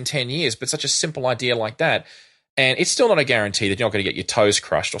once in 10 years, but such a simple idea like that. And it's still not a guarantee that you're not going to get your toes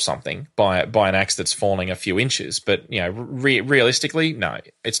crushed or something by an axe that's falling a few inches. But, realistically, no,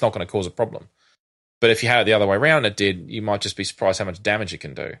 it's not going to cause a problem. But if you had it the other way around, it did, you might just be surprised how much damage it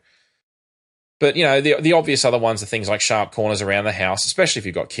can do. But, the obvious other ones are things like sharp corners around the house, especially if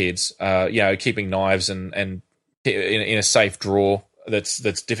you've got kids, keeping knives and in a safe drawer that's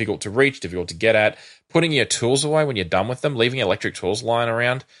difficult to reach, difficult to get at, putting your tools away when you're done with them, leaving electric tools lying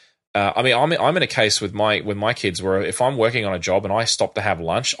around. I'm in a case with my kids where if I'm working on a job and I stop to have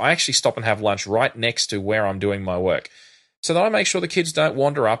lunch, I actually stop and have lunch right next to where I'm doing my work, so that I make sure the kids don't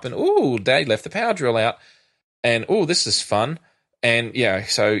wander up and, ooh, Dad left the power drill out. and oh, this is fun. And yeah,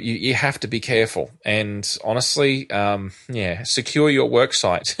 so you have to be careful. And honestly, secure your work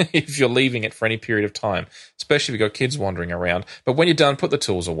site if you're leaving it for any period of time, especially if you've got kids wandering around. But when you're done, put the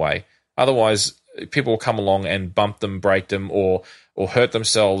tools away. Otherwise, people will come along and bump them, break them, or hurt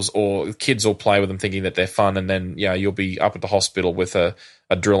themselves, or kids will play with them thinking that they're fun, and then you'll be up at the hospital with a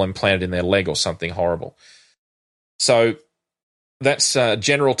drill implanted in their leg or something horrible. So that's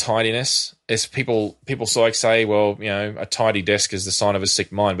general tidiness. As people so like say, well, a tidy desk is the sign of a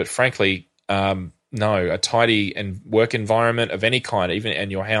sick mind. But frankly, no, a tidy and work environment of any kind, even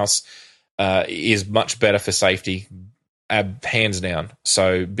in your house, is much better for safety, hands down.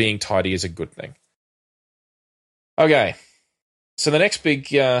 So being tidy is a good thing. Okay, so the next big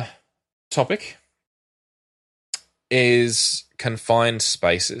topic is confined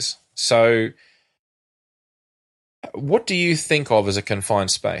spaces. So what do you think of as a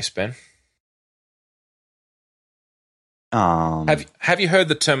confined space, Ben? Have you heard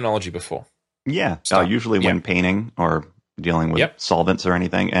the terminology before? Yeah, usually when painting or dealing with solvents or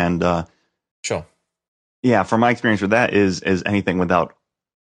anything. And sure. Yeah, from my experience with that is anything without,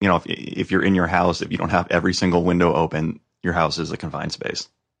 if you're in your house, if you don't have every single window open, your house is a confined space.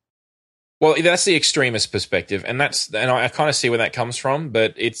 Well, that's the extremist perspective, and I kind of see where that comes from,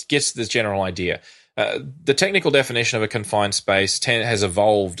 but it gets this general idea. The technical definition of a confined space has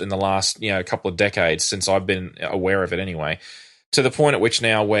evolved in the last couple of decades since I've been aware of it anyway, to the point at which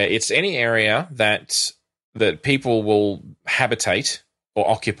now where it's any area that people will habitate or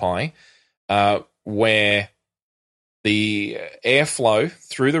occupy where the airflow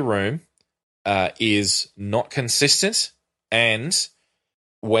through the room is not consistent and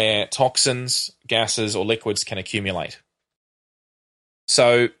where toxins, gases, or liquids can accumulate.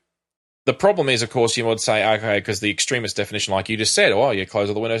 So the problem is, of course, you would say, okay, because the extremist definition, like you just said, you close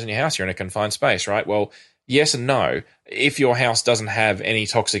all the windows in your house, you're in a confined space, right? Well, yes and no. If your house doesn't have any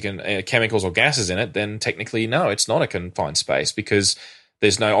toxic chemicals or gases in it, then technically, no, it's not a confined space because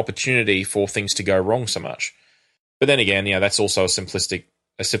there's no opportunity for things to go wrong so much. But then again, that's also a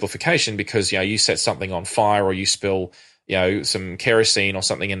simplification because, you set something on fire or you spill, some kerosene or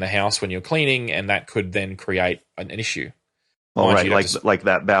something in the house when you're cleaning, and that could then create an issue. Well, right, like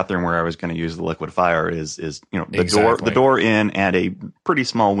that bathroom where I was going to use the liquid fire is Exactly. the door in and a pretty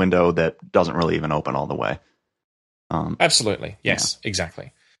small window that doesn't really even open all the way. Absolutely, yes,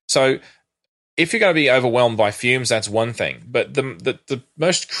 exactly. So if you're going to be overwhelmed by fumes, that's one thing. But the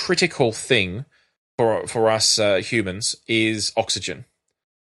most critical thing for us humans is oxygen.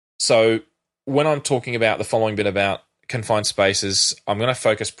 So when I'm talking about the following bit about confined spaces, I'm going to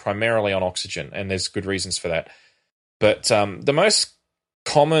focus primarily on oxygen, and there's good reasons for that. But the most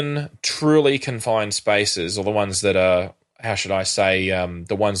common truly confined spaces, or the ones that are, how should I say,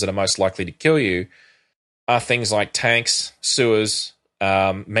 the ones that are most likely to kill you, are things like tanks, sewers,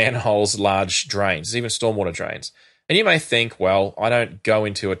 manholes, large drains, even stormwater drains. And you may think, well, I don't go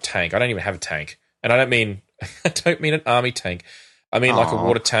into a tank. I don't even have a tank. And I don't mean an army tank. I mean like a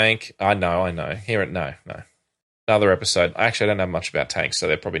water tank. I know. No. Another episode. Actually, I don't know much about tanks, so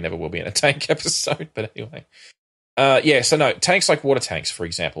there probably never will be in a tank episode. But anyway. So no, tanks like water tanks, for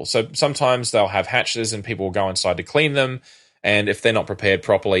example. So sometimes they'll have hatches and people will go inside to clean them. And if they're not prepared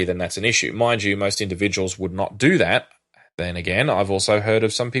properly, then that's an issue. Mind you, most individuals would not do that. Then again, I've also heard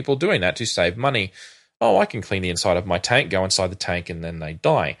of some people doing that to save money. Oh, I can clean the inside of my tank, go inside the tank, and then they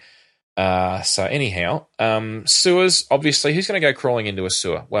die. So anyhow, sewers, obviously, who's going to go crawling into a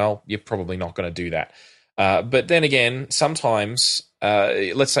sewer? Well, you're probably not going to do that. But then again, sometimes,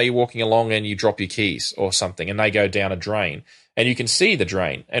 let's say you're walking along and you drop your keys or something and they go down a drain and you can see the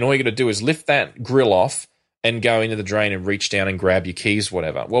drain. And all you're going to do is lift that grill off and go into the drain and reach down and grab your keys,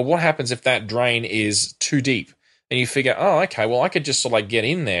 whatever. Well, what happens if that drain is too deep? And you figure, oh, okay, well, I could just sort of like get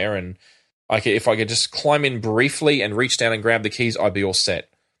in there and if I could just climb in briefly and reach down and grab the keys, I'd be all set.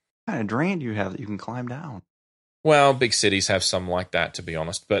 What kind of drain do you have that you can climb down? Well, big cities have some like that, to be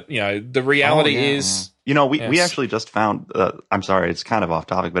honest. But, the reality is... We actually just found... I'm sorry, it's kind of off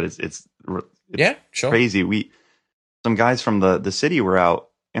topic, but it's sure. Crazy. Some guys from the city were out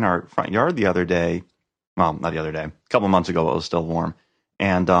in our front yard the other day. Well, not the other day. A couple months ago, it was still warm.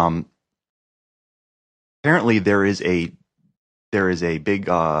 And apparently there is a big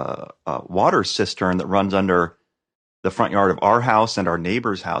water cistern that runs under the front yard of our house and our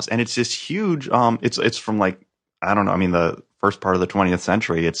neighbor's house. And it's this huge... It's from like... I don't know. I mean, the first part of the 20th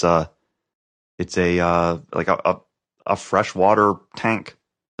century. It's a freshwater tank.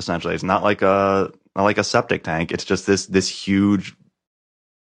 Essentially, it's not like a septic tank. It's just this huge.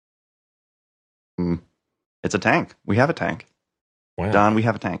 It's a tank. We have a tank. Wow. Don, we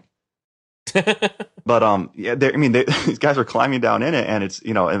have a tank. But yeah, these guys are climbing down in it, and it's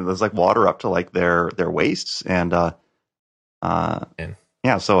and there's like water up to like their waists, and Man.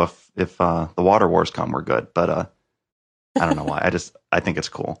 yeah. So if the water wars come, we're good. But I don't know why. I think it's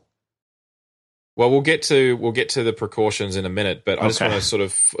cool. Well, we'll get to the precautions in a minute, but I just Okay. want to sort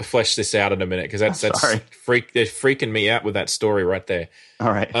of flesh this out in a minute because that's Sorry. they're freaking me out with that story right there.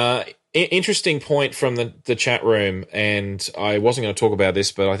 All right. Interesting point from the chat room, and I wasn't going to talk about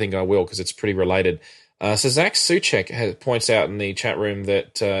this, but I think I will because it's pretty related. So Zach Suchek points out in the chat room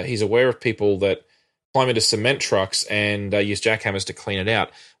that he's aware of people that climb into cement trucks and use jackhammers to clean it out.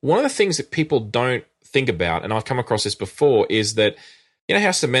 One of the things that people don't think about, and I've come across this before, is that you know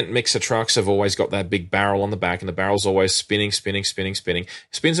how cement mixer trucks have always got that big barrel on the back, and the barrel's always spinning. It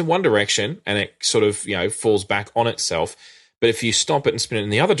spins in one direction, and it sort of falls back on itself. But if you stop it and spin it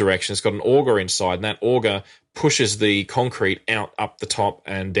in the other direction, it's got an auger inside, and that auger pushes the concrete out up the top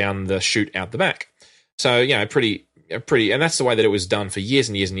and down the chute out the back. So pretty, and that's the way that it was done for years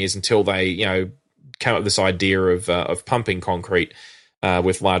and years and years until they came up with this idea of pumping concrete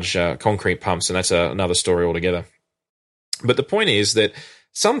with large concrete pumps, and that's another story altogether. But the point is that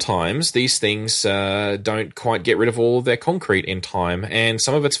sometimes these things don't quite get rid of all of their concrete in time, and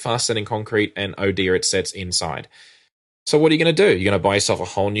some of it's fast-setting concrete, and oh dear, it sets inside. So what are you going to do? You're going to buy yourself a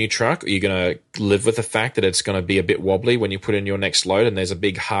whole new truck? Or you're going to live with the fact that it's going to be a bit wobbly when you put in your next load and there's a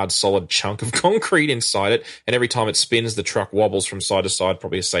big, hard, solid chunk of concrete inside it, and every time it spins, the truck wobbles from side to side,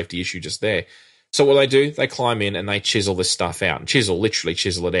 probably a safety issue just there. So what do? They climb in and they chisel this stuff out. And literally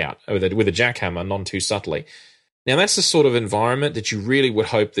chisel it out with a jackhammer, none too subtly. Now, that's the sort of environment that you really would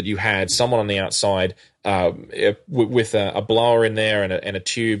hope that you had someone on the outside with a blower in there and a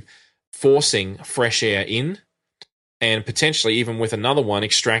tube forcing fresh air in, and potentially even with another one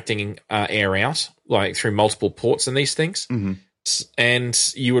extracting air out, like through multiple ports in these things. Mm-hmm.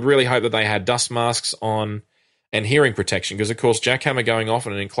 And you would really hope that they had dust masks on and hearing protection, because, of course, jackhammer going off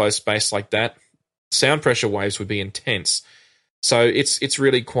in an enclosed space like that, sound pressure waves would be intense. So it's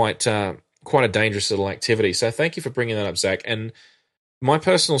really quite a dangerous little activity. So thank you for bringing that up, Zach. And my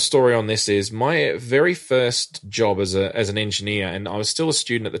personal story on this is my very first job as an engineer, and I was still a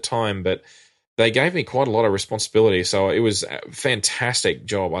student at the time, but they gave me quite a lot of responsibility. So it was a fantastic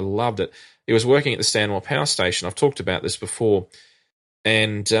job. I loved it. It was working at the Stanwell Power Station. I've talked about this before.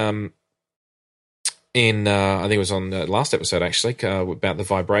 And I think it was on the last episode, actually, about the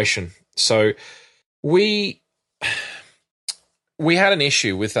vibration. So we had an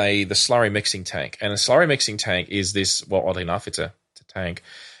issue with the slurry mixing tank. And a slurry mixing tank is this, well, oddly enough, it's a tank.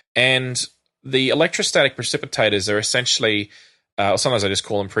 And the electrostatic precipitators are essentially... sometimes I just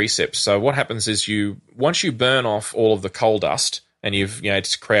call them precips. So what happens is once you burn off all of the coal dust and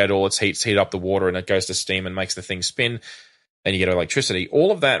it's created all its heat up the water and it goes to steam and makes the thing spin and you get electricity,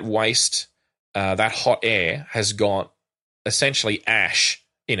 all of that waste, that hot air has got essentially ash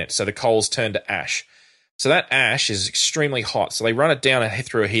in it. So the coal's turned to ash. So that ash is extremely hot. So they run it down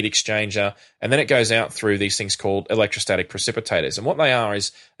through a heat exchanger, and then it goes out through these things called electrostatic precipitators. And what they are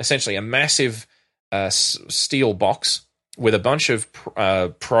is essentially a massive steel box with a bunch of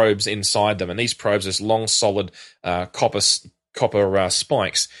probes inside them, and these probes are long, solid copper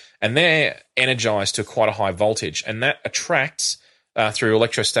spikes, and they're energized to quite a high voltage, and that attracts through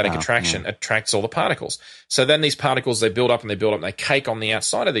electrostatic attraction, attracts all the particles. So then these particles, they build up and they cake on the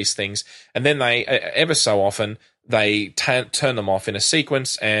outside of these things, and then they ever so often they turn them off in a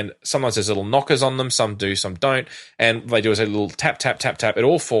sequence, and sometimes there's little knockers on them, some do, some don't, and they do a little tap, tap, tap, tap. It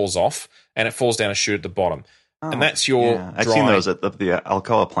all falls off, and it falls down a chute at the bottom. And that's your I've seen those at the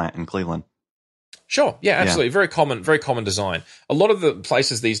Alcoa plant in Cleveland. Sure, yeah, absolutely. Very common design. A lot of the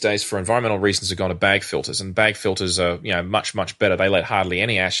places these days for environmental reasons have gone to bag filters, and bag filters are much, much better. They let hardly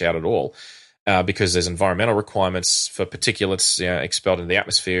any ash out at all because there's environmental requirements for particulates expelled into the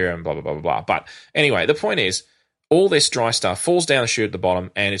atmosphere and blah, blah, blah, blah, blah. But anyway, the point is all this dry stuff falls down the chute at the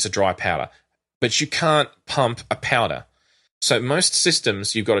bottom and it's a dry powder. But you can't pump a powder. So most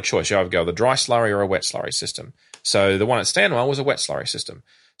systems, you've got a choice. You either go with a dry slurry or a wet slurry system. So the one at Stanwell was a wet slurry system.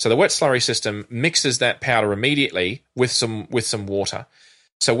 So the wet slurry system mixes that powder immediately with some water.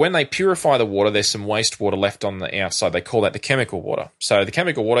 So when they purify the water, there's some wastewater left on the outside. They call that the chemical water. So the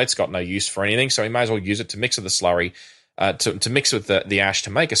chemical water, it's got no use for anything. So you may as well use it to mix with the slurry, to mix with the ash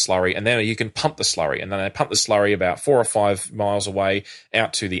to make a slurry, and then you can pump the slurry. And then they pump the slurry about 4 or 5 miles away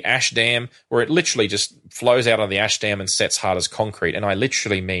out to the ash dam, where it literally just flows out of the ash dam and sets hard as concrete. And I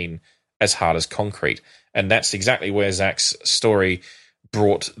literally mean as hard as concrete. And that's exactly where Zach's story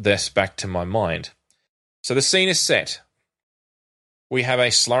brought this back to my mind. So the scene is set. we have a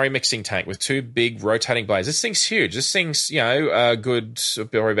slurry mixing tank with two big rotating blades. This thing's huge. This thing's, a good,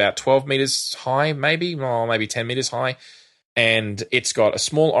 probably about 12 meters high, maybe 10 meters high. And it's got a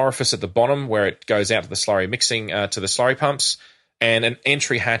small orifice at the bottom where it goes out to the slurry mixing, to the slurry pumps, and an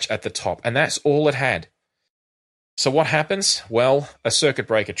entry hatch at the top. And that's all it had. So what happens? Well, a circuit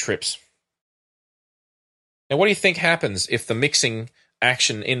breaker trips. Now, what do you think happens if the mixing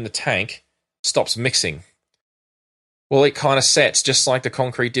action in the tank stops mixing? Well, it kind of sets just like the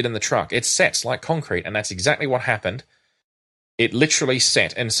concrete did in the truck. It sets like concrete, and that's exactly what happened. It literally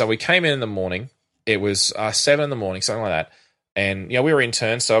set. And so we came in the morning. It was 7 in the morning, something like that. And, we were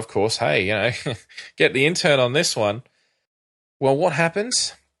interns, so of course, hey, get the intern on this one. Well, what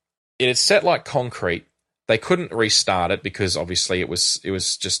happens? It had set like concrete. They couldn't restart it because obviously it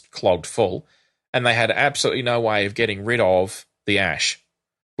was just clogged full. And they had absolutely no way of getting rid of the ash,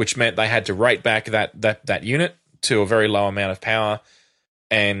 which meant they had to rate back that unit to a very low amount of power.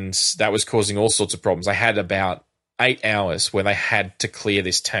 And that was causing all sorts of problems. They had about 8 hours where they had to clear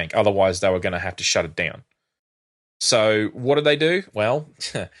this tank. Otherwise, they were going to have to shut it down. So what did they do? Well,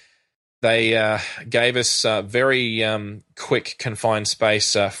 they gave us a very quick confined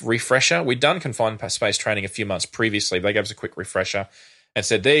space refresher. We'd done confined space training a few months previously. They gave us a quick refresher and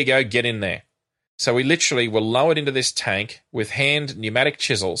said, there you go, get in there. So we literally were lowered into this tank with hand pneumatic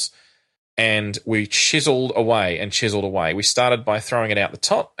chisels, and we chiseled away. We started by throwing it out the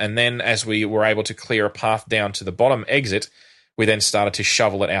top, and then as we were able to clear a path down to the bottom exit, we then started to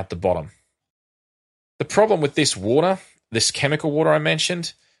shovel it out the bottom. The problem with this water, this chemical water I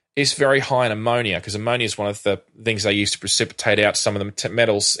mentioned, is very high in ammonia, because ammonia is one of the things they use to precipitate out some of the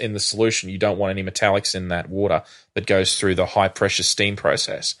metals in the solution. You don't want any metallics in that water that goes through the high-pressure steam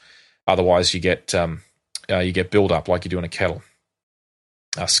process. Otherwise, you get build-up like you do in a kettle.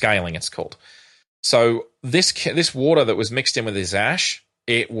 Scaling, it's called. So this water that was mixed in with this ash,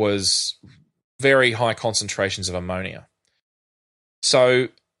 it was very high concentrations of ammonia. So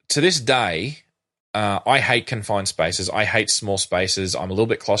to this day, I hate confined spaces. I hate small spaces. I'm a little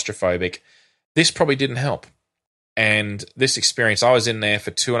bit claustrophobic. This probably didn't help. And this experience, I was in there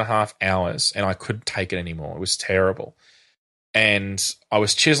for 2.5 hours, and I couldn't take it anymore. It was terrible. And I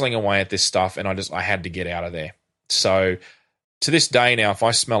was chiseling away at this stuff, and I had to get out of there. So to this day now, if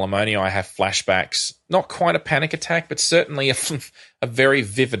I smell ammonia, I have flashbacks. Not quite a panic attack, but certainly a very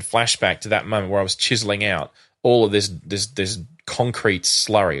vivid flashback to that moment where I was chiseling out all of this concrete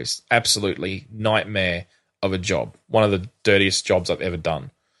slurry. It's absolutely nightmare of a job. One of the dirtiest jobs I've ever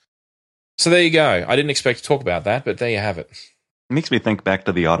done. So there you go. I didn't expect to talk about that, but there you have it. It makes me think back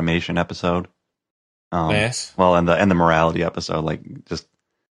to the automation episode. Yes. Well, and the morality episode, like just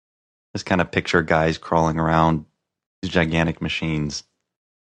kind of picture guys crawling around these gigantic machines.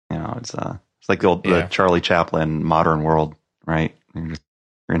 It's like the Charlie Chaplin modern world, right? You're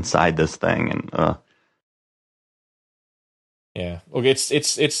inside this thing, and yeah. Look,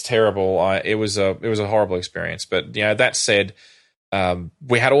 it's terrible. It was a horrible experience. But that said,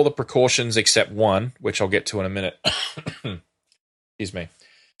 we had all the precautions except one, which I'll get to in a minute. Excuse me.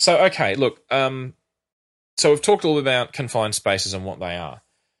 So okay, look. So we've talked a little bit about confined spaces and what they are,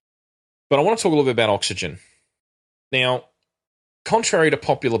 but I want to talk a little bit about oxygen. Now, contrary to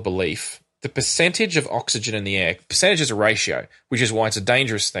popular belief, the percentage of oxygen in the air, percentage is a ratio, which is why it's a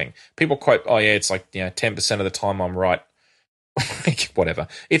dangerous thing. People quote, oh yeah, it's like 10% of the time I'm right. Whatever.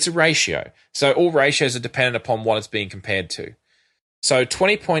 It's a ratio. So all ratios are dependent upon what it's being compared to. So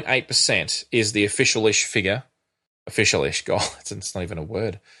 20.8% is the official-ish figure. Official-ish, God, it's not even a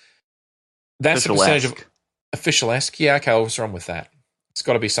word. That's the percentage of official-esque. Yeah, okay, what's wrong with that? It's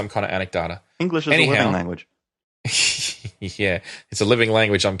got to be some kind of anecdata. English is a living language. Yeah, it's a living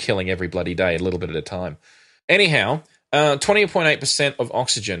language I'm killing every bloody day, a little bit at a time. Anyhow, 20.8% of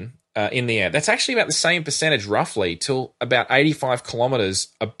oxygen in the air. That's actually about the same percentage, roughly, till about 85 kilometers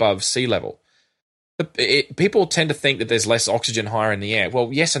above sea level. People tend to think that there's less oxygen higher in the air. Well,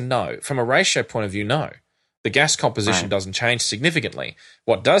 yes and no. From a ratio point of view, no. The gas composition doesn't change significantly.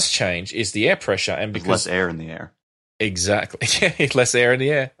 What does change is the air pressure, and because there's less air in the air. Exactly, yeah, less air in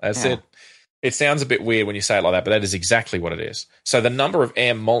the air. That's it. It sounds a bit weird when you say it like that, but that is exactly what it is. So the number of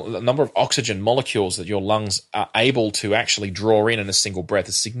number of oxygen molecules that your lungs are able to actually draw in a single breath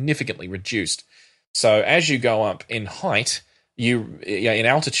is significantly reduced. So as you go up in height, in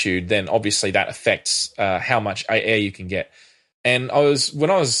altitude, then obviously that affects how much air you can get. And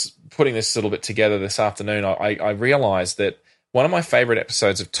when I was putting this a little bit together this afternoon, I realized that one of my favorite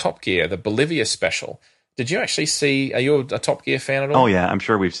episodes of Top Gear, the Bolivia special. Did you actually see? Are you a Top Gear fan at all? Oh yeah, I'm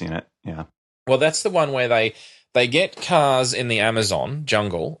sure we've seen it. Yeah. Well, that's the one where they get cars in the Amazon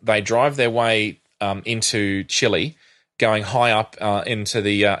jungle. They drive their way into Chile, going high up into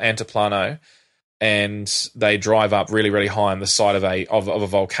the antiplano, and they drive up really, really high on the side of a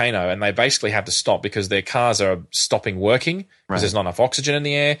volcano, and they basically have to stop because their cars are stopping working because there's not enough oxygen in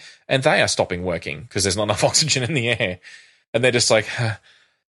the air, and they are stopping working because there's not enough oxygen in the air, and they're just like,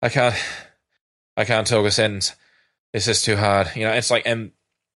 I can't talk a sentence. It's just too hard, It's like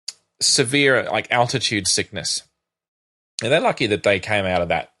severe like altitude sickness, and they're lucky that they came out of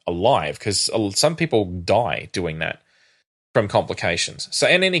that alive because some people die doing that from complications. So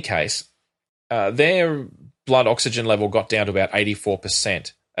in any case, their blood oxygen level got down to about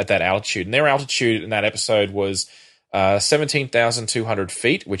 84% at that altitude. And their altitude in that episode was 17,200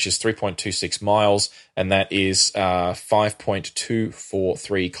 feet, which is 3.26 miles, and that is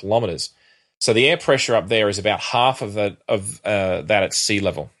 5.243 kilometers. So the air pressure up there is about half of that at sea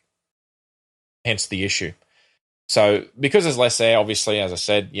level, hence the issue. So because there's less air, obviously, as I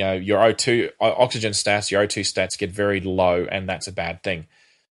said, your O2 oxygen stats, your O2 stats get very low, and that's a bad thing.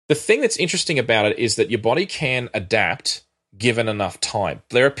 The thing that's interesting about it is that your body can adapt given enough time.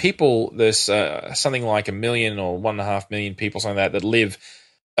 There are people, there's something like 1 million or 1.5 million people, something like that live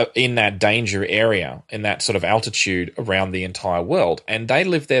in that danger area, in that sort of altitude around the entire world, and they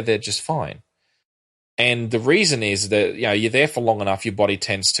live there, they're just fine. And the reason is that you're there for long enough, your body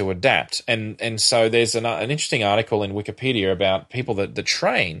tends to adapt. And so there's an interesting article in Wikipedia about people that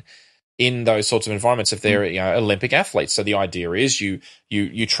train in those sorts of environments if they're Olympic athletes. So the idea is you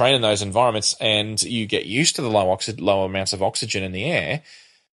train in those environments and you get used to the low amounts of oxygen in the air,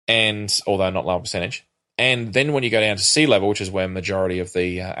 and although not low percentage. And then when you go down to sea level, which is where majority of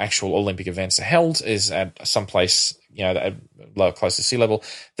the actual Olympic events are held, is at some place close to sea level,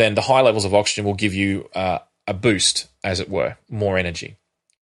 then the high levels of oxygen will give you a boost, as it were, more energy,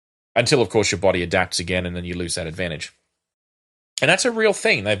 until of course your body adapts again, and then you lose that advantage. And that's a real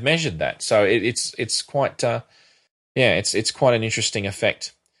thing. They've measured that, so it's quite it's quite an interesting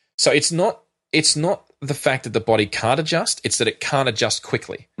effect. So it's not the fact that the body can't adjust; it's that it can't adjust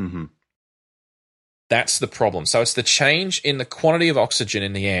quickly. Mm-hmm. That's the problem. So it's the change in the quantity of oxygen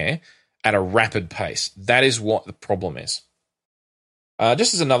in the air at a rapid pace. That is what the problem is.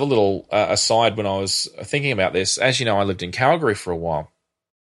 Just as another little aside, when I was thinking about this, as you know, I lived in Calgary for a while.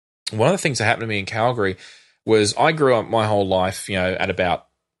 One of the things that happened to me in Calgary was I grew up my whole life, at about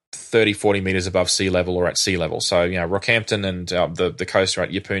 30, 40 meters above sea level or at sea level. So, Rockhampton and the coast are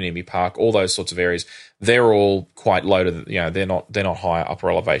at Yapunimi Park, all those sorts of areas, they're all quite low to, they're not high upper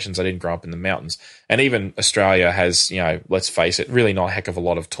elevations. I didn't grow up in the mountains. And even Australia has, let's face it, really not a heck of a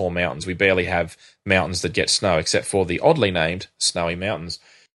lot of tall mountains. We barely have mountains that get snow, except for the oddly named Snowy Mountains.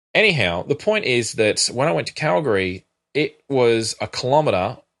 Anyhow, the point is that when I went to Calgary, it was a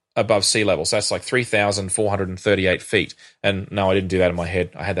kilometer above sea level. So that's like 3,438 feet. And no, I didn't do that in my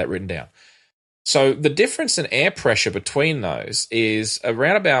head. I had that written down. So the difference in air pressure between those is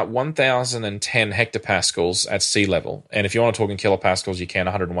around about 1,010 hectopascals at sea level. And if you want to talk in kilopascals, you can,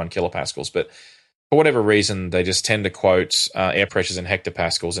 101 kilopascals. But for whatever reason, they just tend to quote air pressures in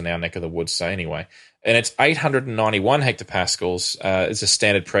hectopascals in our neck of the woods. So anyway, and it's 891 hectopascals is a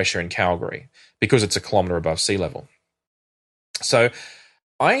standard pressure in Calgary because it's a kilometer above sea level. So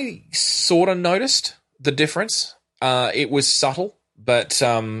I sort of noticed the difference. It was subtle, but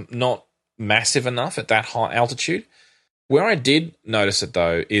not massive enough at that high altitude. Where I did notice it,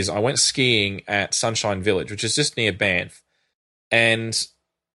 though, is I went skiing at Sunshine Village, which is just near Banff, and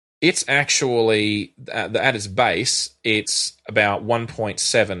it's actually, at its base, it's about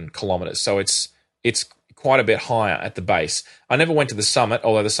 1.7 kilometers, so it's quite a bit higher at the base. I never went to the summit,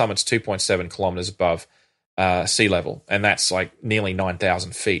 although the summit's 2.7 kilometers above sea level, and that's like nearly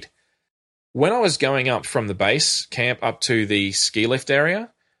 9,000 feet. When I was going up from the base camp up to the ski lift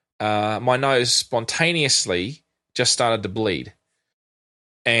area, my nose spontaneously just started to bleed.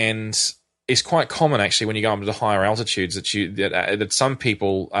 And it's quite common, actually, when you go up to the higher altitudes that some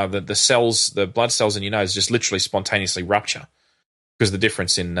people, the blood cells in your nose just literally spontaneously rupture because of the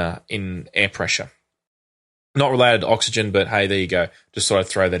difference in air pressure. Not related to oxygen, but hey, there you go. Just thought I'd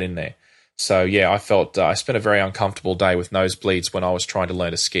throw that in there. So, yeah, I felt I spent a very uncomfortable day with nosebleeds when I was trying to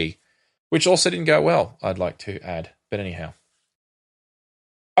learn to ski, which also didn't go well, I'd like to add. But anyhow.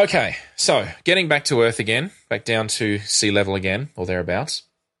 Okay, so getting back to Earth again, back down to sea level again, or thereabouts.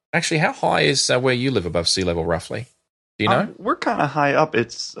 Actually, how high is where you live above sea level, roughly? Do you know? We're kind of high up.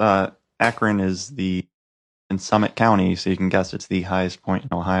 It's Akron is in Summit County, so you can guess it's the highest point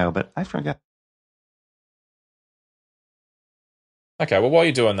in Ohio, but I forgot. Okay, well, while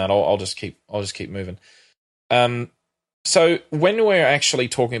you're doing that, I'll just keep moving. So when we're actually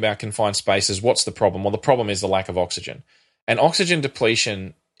talking about confined spaces, what's the problem? Well, the problem is the lack of oxygen, and oxygen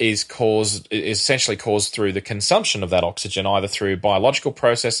depletion is essentially caused through the consumption of that oxygen, either through biological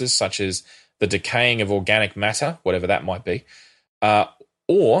processes such as the decaying of organic matter, whatever that might be,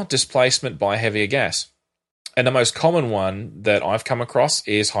 or displacement by heavier gas. And the most common one that I've come across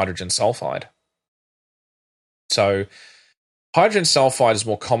is hydrogen sulfide. So hydrogen sulfide is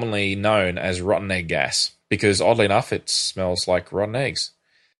more commonly known as rotten egg gas because, oddly enough, it smells like rotten eggs.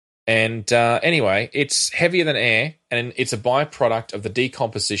 And anyway, it's heavier than air, and it's a byproduct of the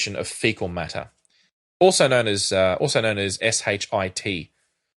decomposition of fecal matter, also known as SHIT.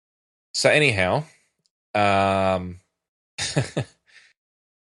 So anyhow, sugar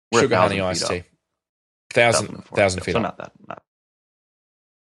honey iced tea. 1,000 feet so up. Not that.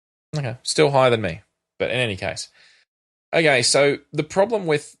 Okay, still higher than me. But in any case. Okay, so the problem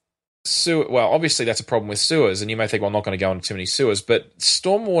with sewer, well, obviously that's a problem with sewers, and you may think, well, I'm not going to go into too many sewers, but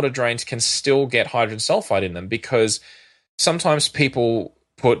stormwater drains can still get hydrogen sulfide in them because sometimes people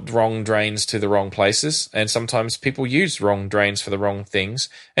put wrong drains to the wrong places, and sometimes people use wrong drains for the wrong things,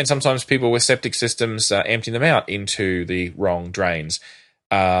 and sometimes people with septic systems empty them out into the wrong drains.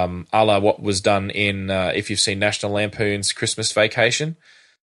 A la what was done in, if you've seen National Lampoon's Christmas Vacation.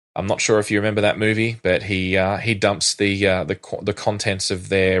 I'm not sure if you remember that movie, but he dumps the contents of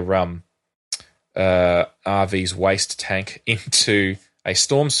their RV's waste tank into a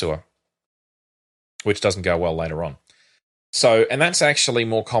storm sewer, which doesn't go well later on. So, and that's actually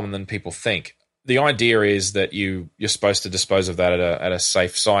more common than people think. The idea is that you're supposed to dispose of that at a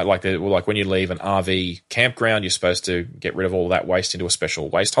safe site, like when you leave an RV campground, you're supposed to get rid of all that waste into a special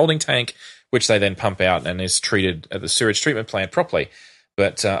waste holding tank, which they then pump out and is treated at the sewage treatment plant properly.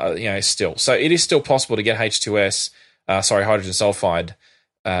 But still, so it is still possible to get hydrogen sulfide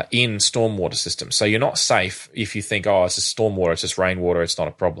in stormwater systems. So you're not safe if you think, oh, it's just stormwater, it's just rainwater, it's not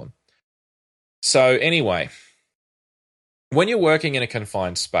a problem. So anyway, when you're working in a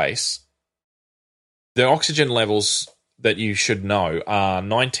confined space, the oxygen levels that you should know are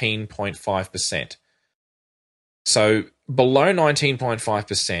 19.5%. So below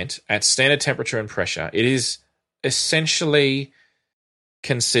 19.5% at standard temperature and pressure, it is essentially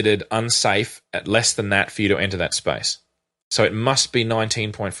considered unsafe at less than that for you to enter that space. So it must be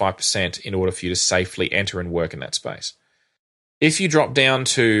 19.5% in order for you to safely enter and work in that space. If you drop down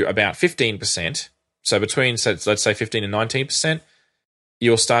to about 15%, so between, let's say 15 and 19%,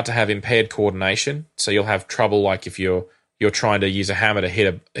 you'll start to have impaired coordination. So you'll have trouble, like if you're trying to use a hammer to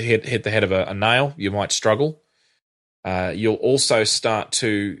hit the head of a nail, you might struggle. You'll also start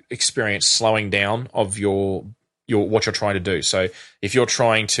to experience slowing down of your what you're trying to do. So if you're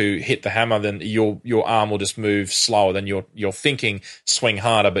trying to hit the hammer, then your arm will just move slower than you're thinking swing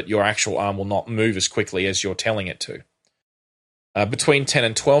harder, but your actual arm will not move as quickly as you're telling it to. Between 10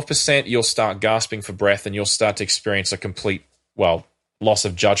 and 12%, you'll start gasping for breath, and you'll start to experience a complete, loss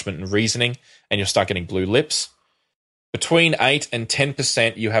of judgment and reasoning, and you'll start getting blue lips. Between 8 and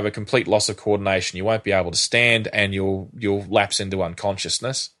 10%, you have a complete loss of coordination. You won't be able to stand, and you'll lapse into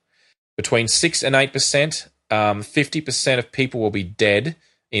unconsciousness. Between 6 and 8%, 50% of people will be dead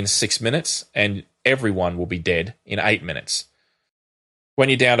in 6 minutes, and everyone will be dead in 8 minutes. When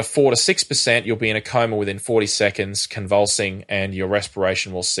you're down to 4 to 6%, you'll be in a coma within 40 seconds, convulsing, and your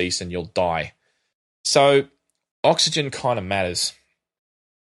respiration will cease and you'll die. So oxygen kind of matters.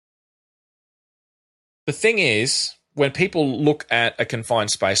 The thing is, when people look at a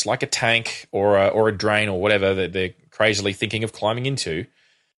confined space like a tank or a drain or whatever that they're crazily thinking of climbing into,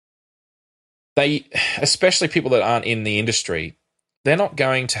 they, especially people that aren't in the industry, they're not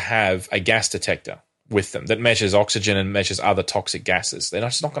going to have a gas detector with them that measures oxygen and measures other toxic gases. They're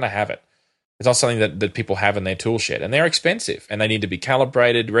just not going to have it. It's not something that people have in their tool shed, and they're expensive, and they need to be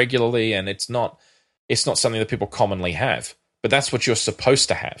calibrated regularly, and it's not something that people commonly have. But that's what you're supposed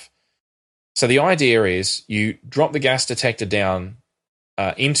to have. So the idea is you drop the gas detector down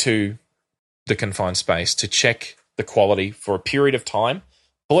into the confined space to check the quality for a period of time,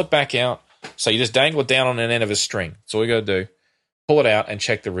 pull it back out. So you just dangle it down on an end of a string. That's all you got to do. Pull it out and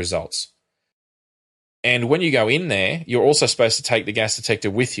check the results. And when you go in there, you're also supposed to take the gas detector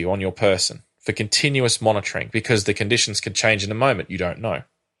with you on your person for continuous monitoring, because the conditions can change in a moment. You don't know.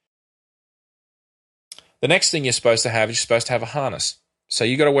 The next thing you're supposed to have is a harness. So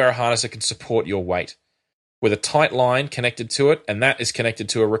you got to wear a harness that can support your weight with a tight line connected to it, and that is connected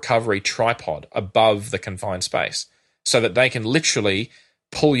to a recovery tripod above the confined space so that they can literally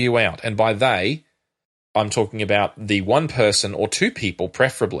pull you out. And by they, I'm talking about the one person or two people,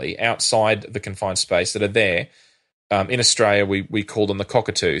 preferably, outside the confined space that are there. In Australia, we call them the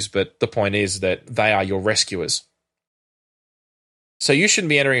cockatoos, but the point is that they are your rescuers. So you shouldn't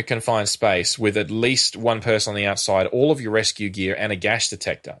be entering a confined space with at least one person on the outside, all of your rescue gear, and a gas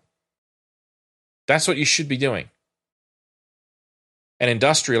detector. That's what you should be doing. And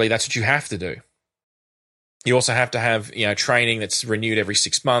industrially, that's what you have to do. You also have to have, training that's renewed every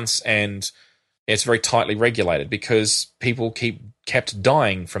 6 months, and it's very tightly regulated because people kept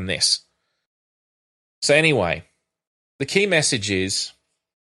dying from this. So anyway, the key message is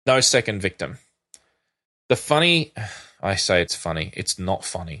no second victim. I say it's funny, it's not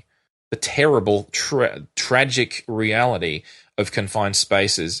funny. The terrible, tragic reality of confined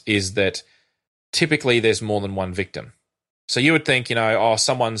spaces is that typically there's more than one victim. So you would think, Farmer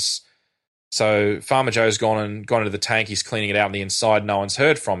Joe's gone into the tank, he's cleaning it out on the inside, no one's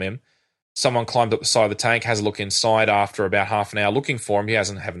heard from him. Someone climbed up the side of the tank, has a look inside after about half an hour looking for him.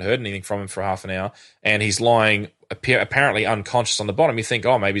 Haven't heard anything from him for half an hour, and he's lying apparently unconscious on the bottom. You think,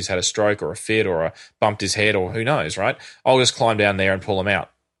 oh, maybe he's had a stroke or a fit or bumped his head or who knows, right? I'll just climb down there and pull him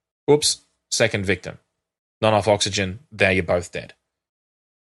out. Oops, second victim. Not enough oxygen, there you're both dead.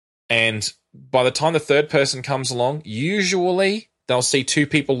 And by the time the third person comes along, usually they'll see two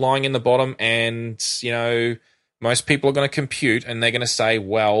people lying in the bottom and, most people are going to compute and they're going to say,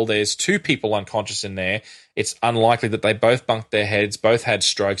 well, there's two people unconscious in there. It's unlikely that they both bunked their heads, both had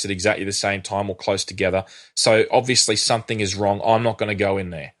strokes at exactly the same time or close together. So obviously something is wrong. I'm not going to go in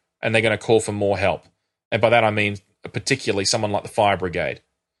there. And they're going to call for more help. And by that I mean particularly someone like the fire brigade.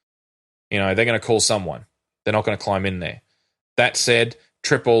 They're going to call someone. They're not going to climb in there. That said,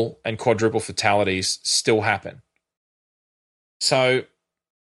 triple and quadruple fatalities still happen. So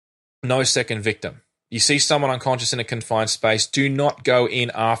no second victim. You see someone unconscious in a confined space, do not go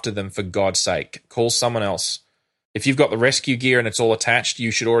in after them, for God's sake. Call someone else. If you've got the rescue gear and it's all attached,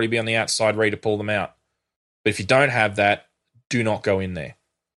 you should already be on the outside ready to pull them out. But if you don't have that, do not go in there.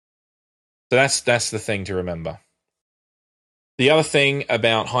 So that's the thing to remember. The other thing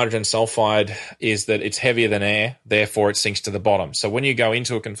about hydrogen sulfide is that it's heavier than air, therefore it sinks to the bottom. So when you go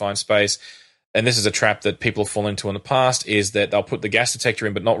into a confined space, and this is a trap that people have fallen into in the past, is that they'll put the gas detector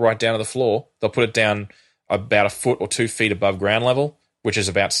in, but not right down to the floor. They'll put it down about 1 foot or 2 feet above ground level, which is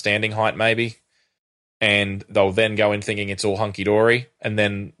about standing height maybe. And they'll then go in thinking it's all hunky-dory, and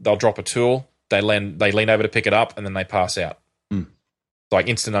then they'll drop a tool. They lean over to pick it up, and then they pass out. Like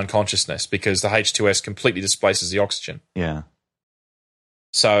instant unconsciousness, because the H2S completely displaces the oxygen. Yeah.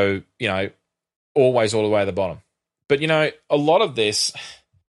 So, always all the way at the bottom. But, a lot of this...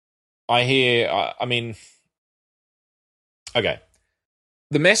 I hear, okay.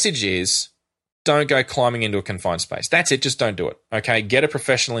 The message is don't go climbing into a confined space. That's it. Just don't do it. Okay. Get a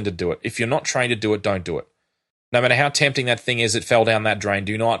professional in to do it. If you're not trained to do it, don't do it. No matter how tempting that thing is that fell down that drain,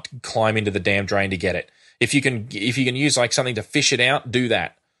 do not climb into the damn drain to get it. If you can use like something to fish it out, do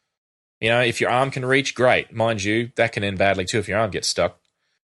that. If your arm can reach, great. Mind you, that can end badly too if your arm gets stuck.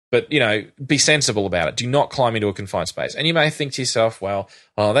 But, be sensible about it. Do not climb into a confined space. And you may think to yourself, well,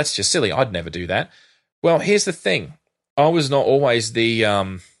 that's just silly. I'd never do that. Well, here's the thing. I was not always the,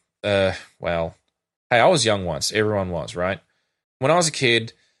 hey, I was young once. Everyone was, right? When I was a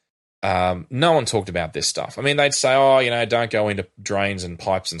kid, no one talked about this stuff. I mean, they'd say, don't go into drains and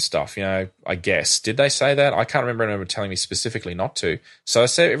pipes and stuff, I guess. Did they say that? I can't remember anyone telling me specifically not to. So I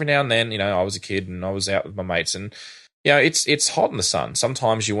said every now and then, I was a kid and I was out with my mates and, it's hot in the sun.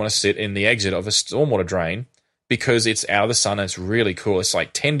 Sometimes you want to sit in the exit of a stormwater drain because it's out of the sun and it's really cool. It's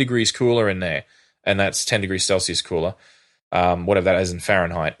like 10 degrees cooler in there, and that's 10 degrees Celsius cooler, whatever that is in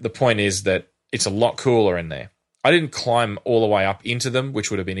Fahrenheit. The point is that it's a lot cooler in there. I didn't climb all the way up into them,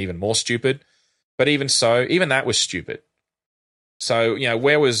 which would have been even more stupid. But even so, even that was stupid. So,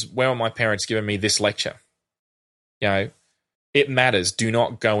 where were my parents giving me this lecture? It matters. Do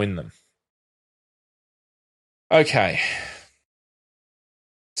not go in them. Okay.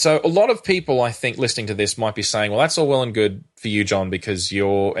 So a lot of people, I think, listening to this might be saying, well, that's all well and good for you, John, because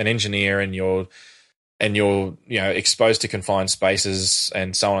you're an engineer and you're exposed to confined spaces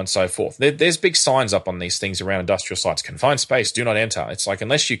and so on and so forth. There's big signs up on these things around industrial sites. Confined space, do not enter. It's like,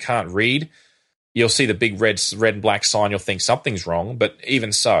 unless you can't read, you'll see the big red and black sign, you'll think something's wrong. But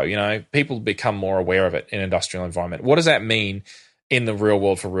even so, people become more aware of it in an industrial environment. What does that mean in the real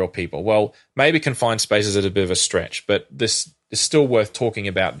world for real people? Well, maybe confined spaces are a bit of a stretch, but this is still worth talking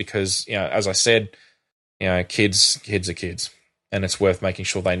about because, as I said, kids are kids, and it's worth making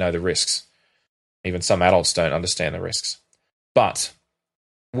sure they know the risks. Even some adults don't understand the risks. But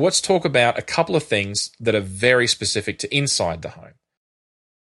let's talk about a couple of things that are very specific to inside the home.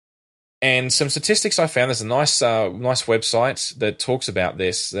 And some statistics I found. There's a nice website that talks about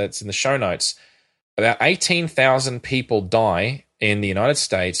this that's in the show notes. About 18,000 people die in the United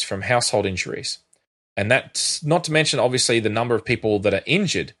States from household injuries. And that's not to mention, obviously, the number of people that are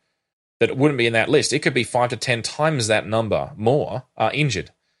injured that wouldn't be in that list. It could be 5 to 10 times that number more are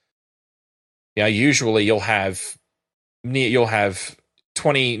injured. Usually you'll have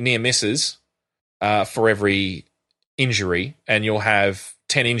 20 near misses for every injury, and you'll have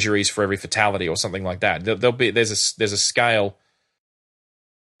 10 injuries for every fatality or something like that. There's a scale.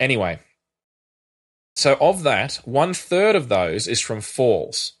 Anyway, so of that, 1/3 of those is from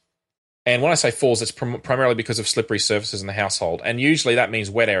falls. And when I say falls, it's primarily because of slippery surfaces in the household. And usually that means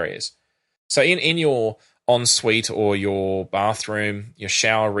wet areas. So in your ensuite or your bathroom, your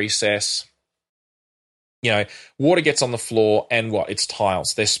shower recess, water gets on the floor and what? It's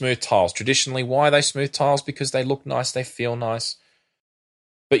tiles. They're smooth tiles. Traditionally, why are they smooth tiles? Because they look nice, they feel nice.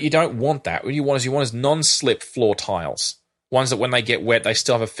 But you don't want that. What you want is non-slip floor tiles. Ones that when they get wet, they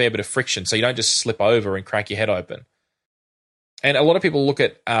still have a fair bit of friction, so you don't just slip over and crack your head open. And a lot of people look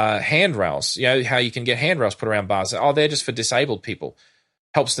at handrails, how you can get handrails put around baths. Oh, they're just for disabled people.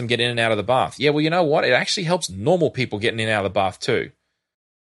 Helps them get in and out of the bath. Yeah, well, you know what? It actually helps normal people getting in and out of the bath too.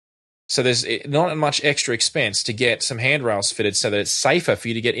 So there's not much extra expense to get some handrails fitted so that it's safer for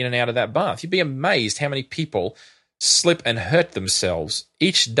you to get in and out of that bath. You'd be amazed how many people slip and hurt themselves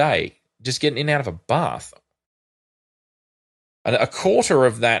each day just getting in and out of a bath. And 1/4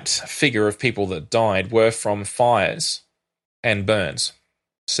 of that figure of people that died were from fires and burns,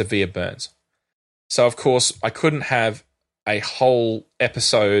 severe burns. So, of course, I couldn't have a whole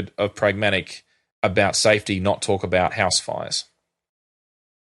episode of Pragmatic about safety, not talk about house fires.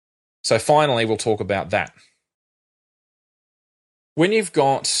 So finally, we'll talk about that. When you've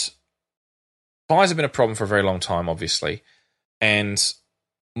got... Fires have been a problem for a very long time, obviously, and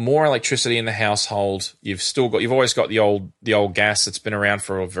more electricity in the household. You've always got the old gas that's been around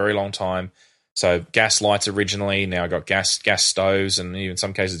for a very long time. So gas lights originally, now got gas stoves, and even in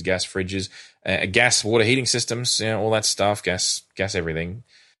some cases gas fridges, gas water heating systems, all that stuff, gas everything.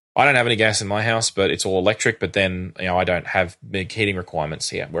 I don't have any gas in my house, but it's all electric. But then I don't have big heating requirements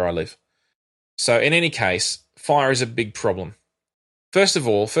here where I live. So in any case, fire is a big problem. First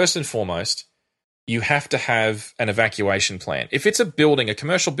and foremost, you have to have an evacuation plan. If it's a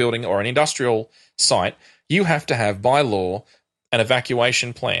commercial building or an industrial site, you have to have by law an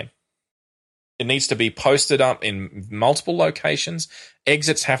evacuation plan. It needs to be posted up in multiple locations.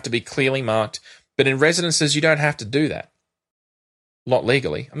 Exits have to be clearly marked. But in residences, you don't have to do that. Not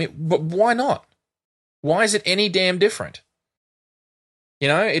legally. But why not? Why is it any damn different?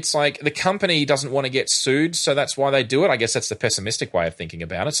 It's like the company doesn't want to get sued, so that's why they do it. I guess that's the pessimistic way of thinking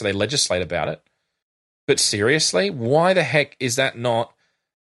about it, so they legislate about it. But seriously, why the heck is that not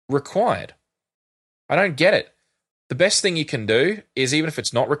required? I don't get it. The best thing you can do is, even if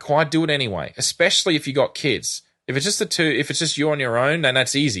it's not required, do it anyway, especially if you got kids. If it's just you on your own, then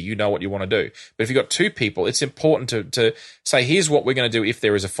that's easy. You know what you want to do. But if you've got 2 people, it's important to say, here's what we're going to do if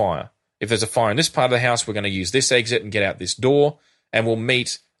there is a fire. If there's a fire in this part of the house, we're going to use this exit and get out this door, and we'll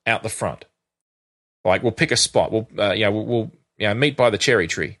meet out the front. Like, we'll pick a spot. We'll meet by the cherry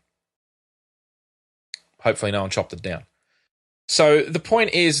tree. Hopefully no one chopped it down. So the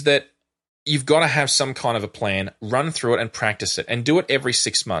point is that you've got to have some kind of a plan, run through it and practice it, and do it every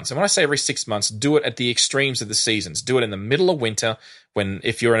 6 months. And when I say every 6 months, do it at the extremes of the seasons. Do it in the middle of winter,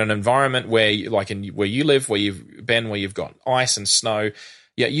 if you're in an environment where you live, where you've got ice and snow.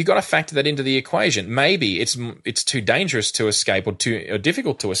 Yeah, you got to factor that into the equation. Maybe it's too dangerous to escape or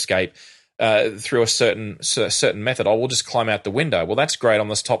difficult to escape through a certain method. We'll just climb out the window. Well, that's great on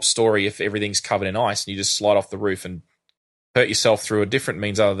this top story if everything's covered in ice and you just slide off the roof and hurt yourself through a different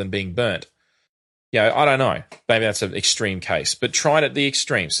means other than being burnt. I don't know. Maybe that's an extreme case. But try it at the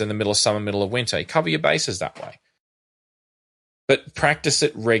extremes, in the middle of summer, middle of winter. Cover your bases that way. But practice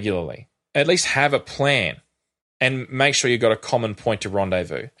it regularly. At least have a plan. And make sure you've got a common point to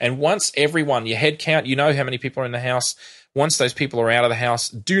rendezvous. And once everyone, your head count, you know how many people are in the house. Once those people are out of the house,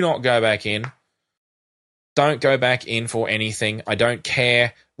 do not go back in. Don't go back in for anything. I don't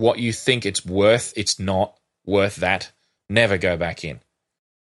care what you think it's worth. It's not worth that. Never go back in.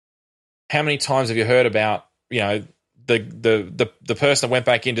 How many times have you heard about, the person that went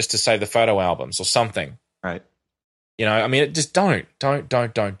back in just to save the photo albums or something? Right. Just don't.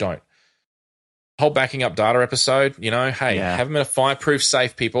 Whole backing up data episode, have them in a fireproof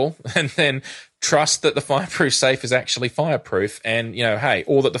safe, people, and then trust that the fireproof safe is actually fireproof, and,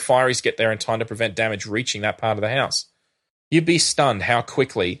 or that the fireys get there in time to prevent damage reaching that part of the house. You'd be stunned how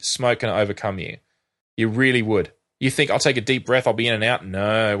quickly smoke can overcome you. You really would. You think, I'll take a deep breath, I'll be in and out.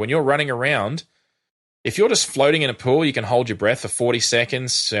 No, when you're running around, if you're just floating in a pool, you can hold your breath for 40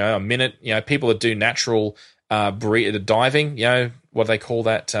 seconds, a minute. People that do natural diving, what do they call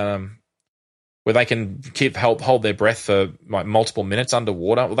that? where they can hold their breath for like multiple minutes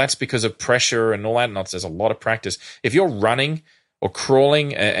underwater. Well, that's because of pressure and all that. And there's a lot of practice. If you're running or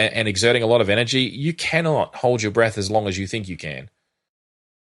crawling and exerting a lot of energy, you cannot hold your breath as long as you think you can.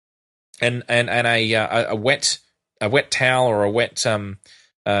 And a wet towel or a wet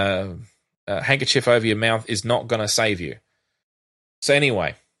handkerchief over your mouth is not going to save you. So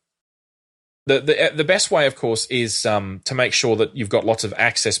anyway, the best way, of course, is to make sure that you've got lots of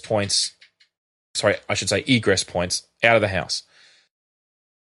access points. Sorry, I should say egress points out of the house.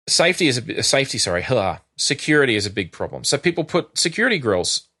 Security is a big problem. So people put security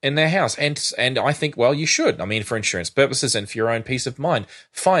grills in their house, and I think, well, you should. I mean, for insurance purposes and for your own peace of mind,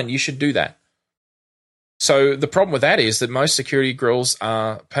 fine, you should do that. So the problem with that is that most security grills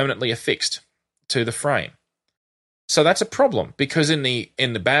are permanently affixed to the frame. So that's a problem, because in the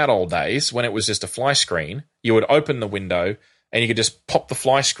bad old days, when it was just a fly screen, you would open the window and you could just pop the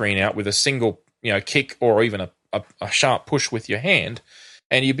fly screen out with a single kick or even a sharp push with your hand,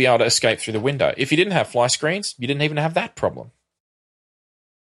 and you'd be able to escape through the window. If you didn't have fly screens, you didn't even have that problem.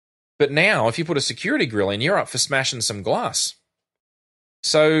 But now, if you put a security grill in, you're up for smashing some glass.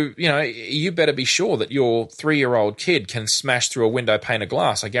 So, you better be sure that your 3-year-old kid can smash through a window pane of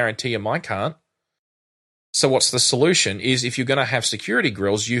glass. I guarantee you mine can't. So what's the solution is, if you're going to have security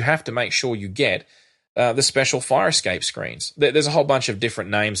grills, you have to make sure you get the special fire escape screens. There's a whole bunch of different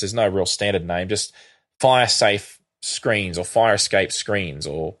names. There's no real standard name, just fire safe screens or fire escape screens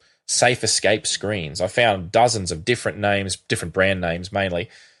or safe escape screens. I found dozens of different names, different brand names mainly.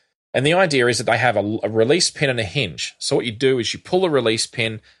 And the idea is that they have a release pin and a hinge. So what you do is you pull a release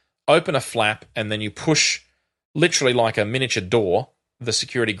pin, open a flap, and then you push, literally like a miniature door, the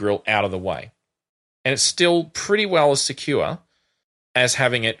security grill out of the way. And it's still pretty well as secure as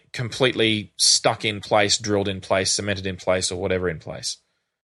having it completely stuck in place, drilled in place, cemented in place, or whatever in place.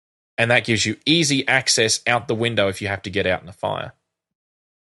 And that gives you easy access out the window if you have to get out in a fire.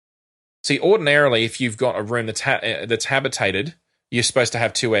 See, ordinarily, if you've got a room that's habitated, you're supposed to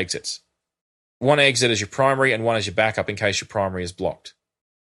have 2 exits. One exit is your primary and one is your backup in case your primary is blocked.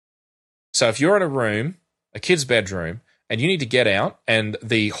 So if you're in a room, a kid's bedroom, and you need to get out and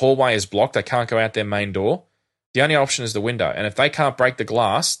the hallway is blocked, they can't go out their main door, the only option is the window. And if they can't break the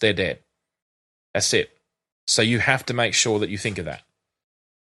glass, they're dead. That's it. So you have to make sure that you think of that.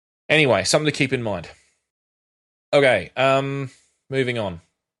 Anyway, something to keep in mind. Okay, moving on.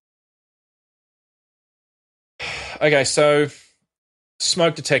 Okay, so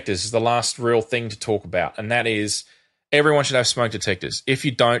smoke detectors is the last real thing to talk about, and that is everyone should have smoke detectors. If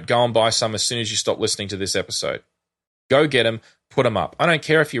you don't, go and buy some as soon as you stop listening to this episode. Go get them, put them up. I don't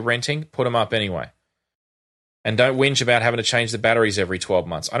care if you're renting, put them up anyway. And don't whinge about having to change the batteries every 12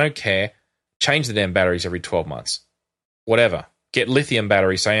 months. I don't care. Change the damn batteries every 12 months. Whatever. Get lithium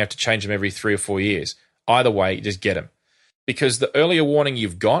batteries so you have to change them every 3 or 4 years. Either way, just get them. Because the earlier warning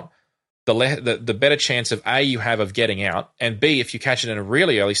you've got, the better chance of A, you have of getting out, and B, if you catch it in a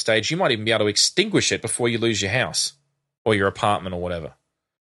really early stage, you might even be able to extinguish it before you lose your house or your apartment or whatever.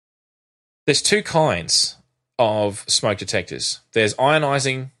 There's 2 kinds of smoke detectors. There's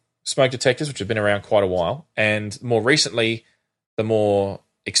ionizing smoke detectors, which have been around quite a while, and more recently, the more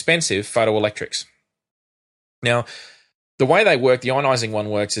expensive photoelectrics. Now, the way they work, the ionizing one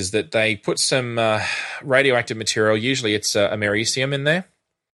works, is that they put some radioactive material, usually it's americium in there,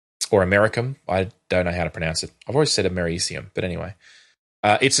 or americium, I don't know how to pronounce it. I've always said americium, but anyway.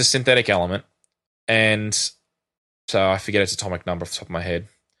 It's a synthetic element, and so I forget its atomic number off the top of my head,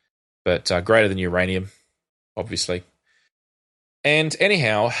 but greater than uranium, obviously. And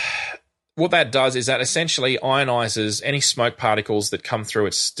anyhow, what that does is that essentially ionizes any smoke particles that come through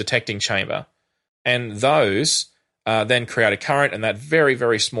its detecting chamber, and those then create a current, and that very,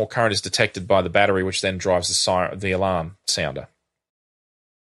 very small current is detected by the battery, which then drives the alarm sounder.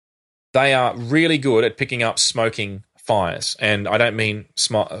 They are really good at picking up smoking fires, and I don't mean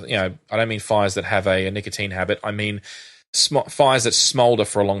I don't mean fires that have a nicotine habit. I mean fires that smolder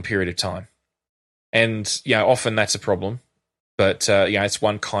for a long period of time, and often that's a problem. But it's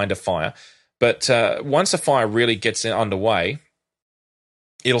one kind of fire. But once a fire really gets underway,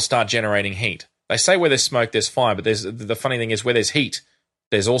 it'll start generating heat. They say where there's smoke, there's fire, but the funny thing is where there's heat,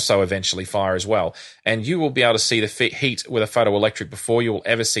 there's also eventually fire as well. And you will be able to see the heat with a photoelectric before you will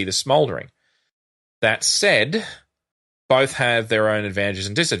ever see the smoldering. That said, both have their own advantages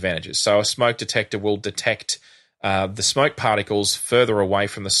and disadvantages. So a smoke detector will detect the smoke particles further away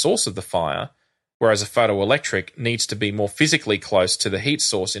from the source of the fire, whereas a photoelectric needs to be more physically close to the heat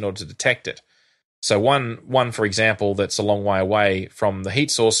source in order to detect it. So one, for example, that's a long way away from the heat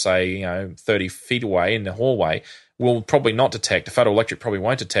source, say 30 feet away in the hallway, will probably not detect, a photoelectric probably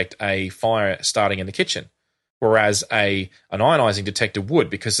won't detect a fire starting in the kitchen. Whereas an ionizing detector would,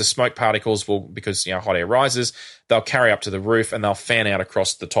 because the smoke particles will, because hot air rises, they'll carry up to the roof and they'll fan out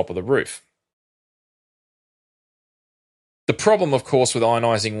across the top of the roof. The problem, of course, with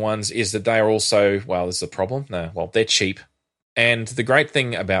ionizing ones is that they are also, well, there's a problem. No, well, they're cheap. And the great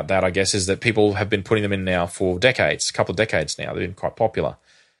thing about that, I guess, is that people have been putting them in now for decades, a couple of decades now. They've been quite popular.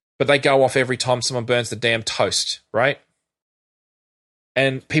 But they go off every time someone burns the damn toast, right?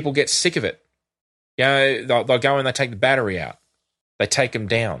 And people get sick of it. They'll go and they take the battery out. They take them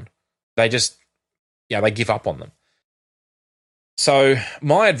down. They just, they give up on them. So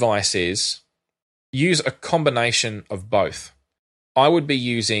my advice is use a combination of both. I would be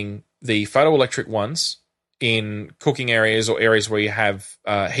using the photoelectric ones in cooking areas or areas where you have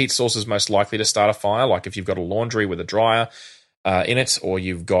heat sources most likely to start a fire, like if you've got a laundry with a dryer in it, or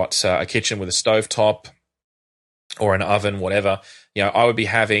you've got a kitchen with a stovetop or an oven, whatever. I would be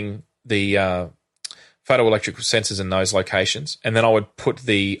having the photoelectric sensors in those locations, and then I would put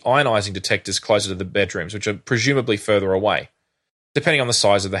the ionizing detectors closer to the bedrooms, which are presumably further away, depending on the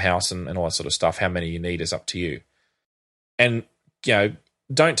size of the house and all that sort of stuff. How many you need is up to you. And,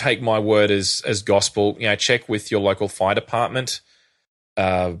 don't take my word as gospel. Check with your local fire department.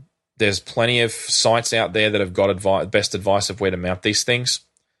 There's plenty of sites out there that have got best advice of where to mount these things,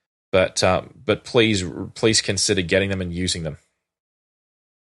 but please consider getting them and using them.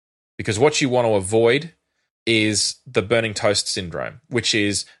 Because what you want to avoid is the burning toast syndrome, which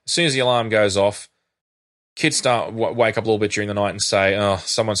is as soon as the alarm goes off, kids wake up a little bit during the night and say, "Oh,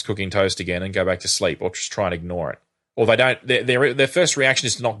 someone's cooking toast again," and go back to sleep, or just try and ignore it. Or they don't. Their first reaction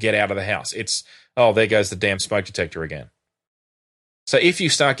is to not get out of the house. It's, "Oh, there goes the damn smoke detector again." So if you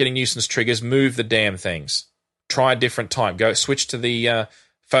start getting nuisance triggers, move the damn things. Try a different type. Go switch to the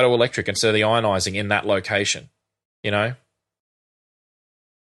photoelectric instead of the ionizing in that location. In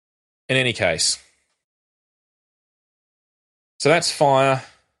any case. So that's fire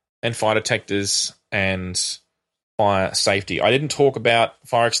and fire detectors and fire safety. I didn't talk about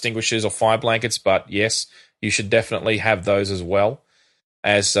fire extinguishers or fire blankets, but yes, you should definitely have those as well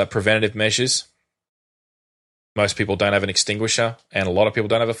as preventative measures. Most people don't have an extinguisher, and a lot of people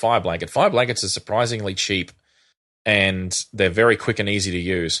don't have a fire blanket. Fire blankets are surprisingly cheap, and they're very quick and easy to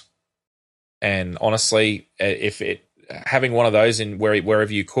use. And honestly, having one of those in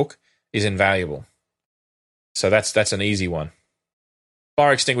wherever you cook is invaluable. So that's an easy one.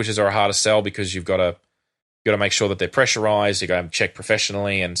 Fire extinguishers are hard to sell because you've got to make sure that they're pressurized. You got to check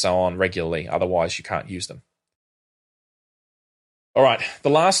professionally and so on regularly. Otherwise, you can't use them. All right,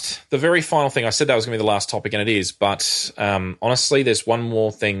 the very final thing. I said that was going to be the last topic, and it is. But honestly, there's one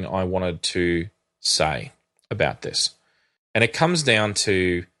more thing I wanted to say about this, and it comes down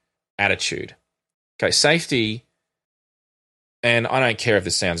to attitude. Okay, safety. And I don't care if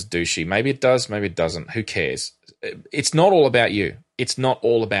this sounds douchey. Maybe it does, maybe it doesn't. Who cares? It's not all about you. It's not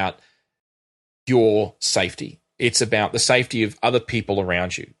all about your safety. It's about the safety of other people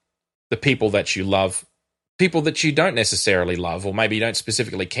around you, the people that you love, people that you don't necessarily love, or maybe you don't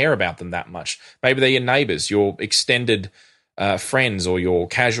specifically care about them that much. Maybe they're your neighbors, your extended friends, or your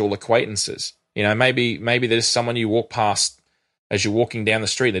casual acquaintances. Maybe there's someone you walk past as you're walking down the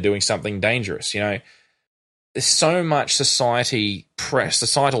street. They're doing something dangerous. There's so much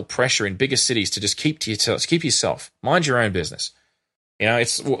societal pressure in bigger cities to just keep yourself. Mind your own business.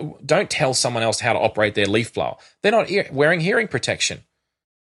 Don't tell someone else how to operate their leaf blower. They're not wearing hearing protection.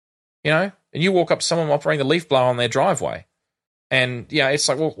 And you walk up to someone operating the leaf blower on their driveway, and it's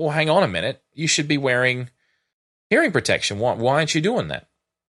like, well, hang on a minute. You should be wearing hearing protection. Why aren't you doing that?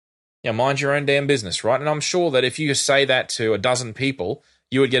 Mind your own damn business, right? And I'm sure that if you say that to a dozen people,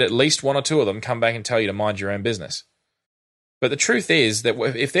 you would get at least one or two of them come back and tell you to mind your own business. But the truth is that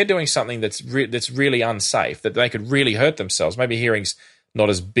if they're doing something that's really unsafe, that they could really hurt themselves, maybe hearing's not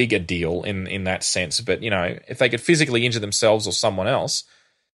as big a deal in that sense, but if they could physically injure themselves or someone else,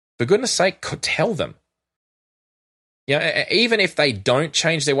 for goodness sake, could tell them. Even if they don't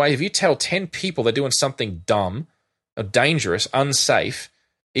change their way, if you tell 10 people they're doing something dumb, or dangerous, unsafe,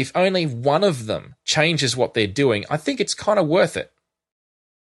 if only one of them changes what they're doing, I think it's kind of worth it.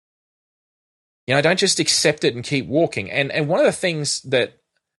 Don't just accept it and keep walking. And one of the things that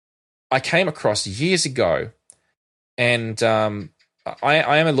I came across years ago, and I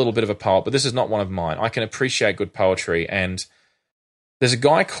am a little bit of a poet, but this is not one of mine. I can appreciate good poetry, and there's a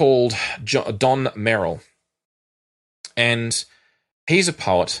guy called Don Merrill, and he's a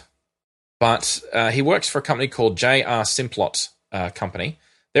poet, but he works for a company called J.R. Simplot Company.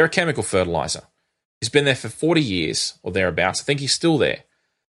 They're a chemical fertilizer. He's been there for 40 years or thereabouts. I think he's still there.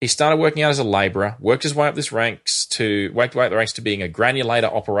 He started working out as a labourer, worked his way up the ranks to being a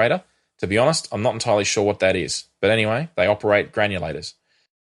granulator operator. To be honest, I'm not entirely sure what that is. But anyway, they operate granulators.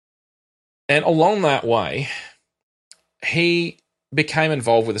 And along that way, he became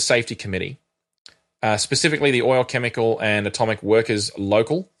involved with the safety committee, specifically the Oil, Chemical and Atomic Workers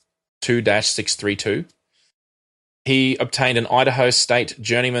Local 2-632. He obtained an Idaho State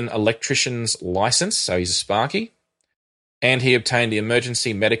Journeyman Electrician's License, so he's a Sparky. And he obtained the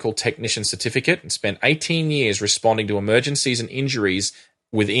Emergency Medical Technician Certificate and spent 18 years responding to emergencies and injuries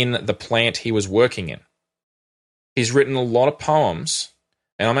within the plant he was working in. He's written a lot of poems,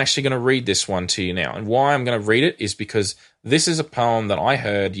 and I'm actually going to read this one to you now. And why I'm going to read it is because this is a poem that I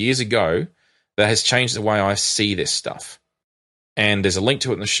heard years ago that has changed the way I see this stuff. And there's a link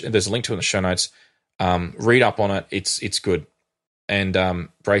to it in the show notes. Read up on it. It's good. And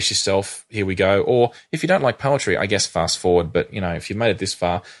brace yourself. Here we go. Or if you don't like poetry, I guess fast forward. But, if you've made it this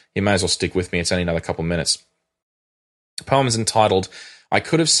far, you may as well stick with me. It's only another couple of minutes. The poem is entitled, I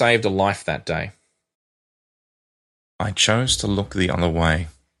Could Have Saved a Life That Day. I chose to look the other way.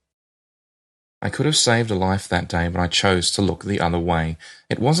 I could have saved a life that day, but I chose to look the other way.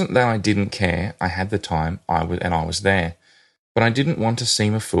 It wasn't that I didn't care. I had the time, I was there. But I didn't want to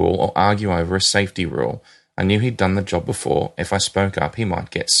seem a fool or argue over a safety rule. I knew he'd done the job before. If I spoke up, he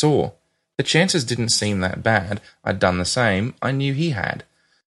might get sore. The chances didn't seem that bad. I'd done the same. I knew he had.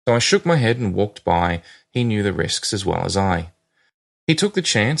 So I shook my head and walked by. He knew the risks as well as I. He took the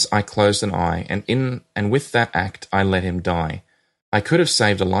chance. I closed an eye, and with that act, I let him die. I could have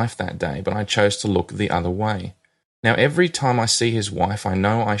saved a life that day, but I chose to look the other way. Now every time I see his wife, I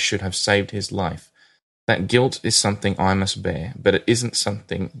know I should have saved his life. That guilt is something I must bear, but it isn't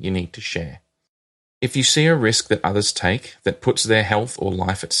something you need to share. If you see a risk that others take that puts their health or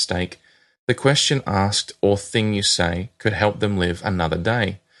life at stake, the question asked or thing you say could help them live another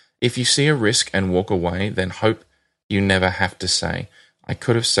day. If you see a risk and walk away, then hope you never have to say, I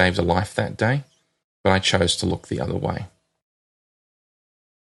could have saved a life that day, but I chose to look the other way.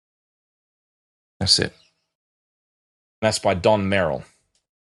 That's it. That's by Don Merrill.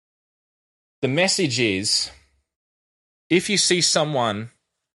 The message is, if you see someone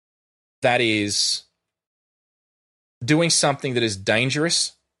that is doing something that is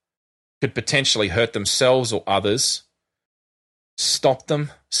dangerous, could potentially hurt themselves or others, stop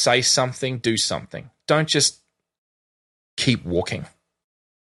them, say something, do something. Don't just keep walking.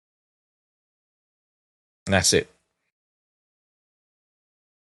 And that's it.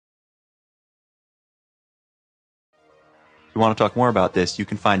 If you want to talk more about this, you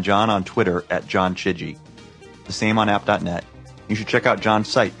can find John on Twitter at John Chidgey. The same on app.net. You should check out John's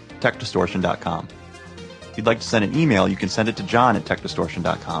site, techdistortion.com. If you'd like to send an email, you can send it to John at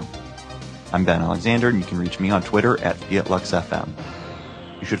techdistortion.com. I'm Ben Alexander, and you can reach me on Twitter at FiatLuxFM.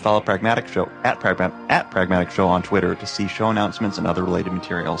 You should follow Pragmatic Show at Pragmatic Show on Twitter to see show announcements and other related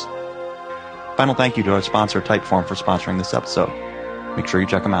materials. Final thank you to our sponsor, Typeform, for sponsoring this episode. Make sure you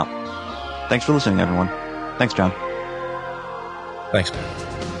check them out. Thanks for listening, everyone. Thanks, John. Thanks, man.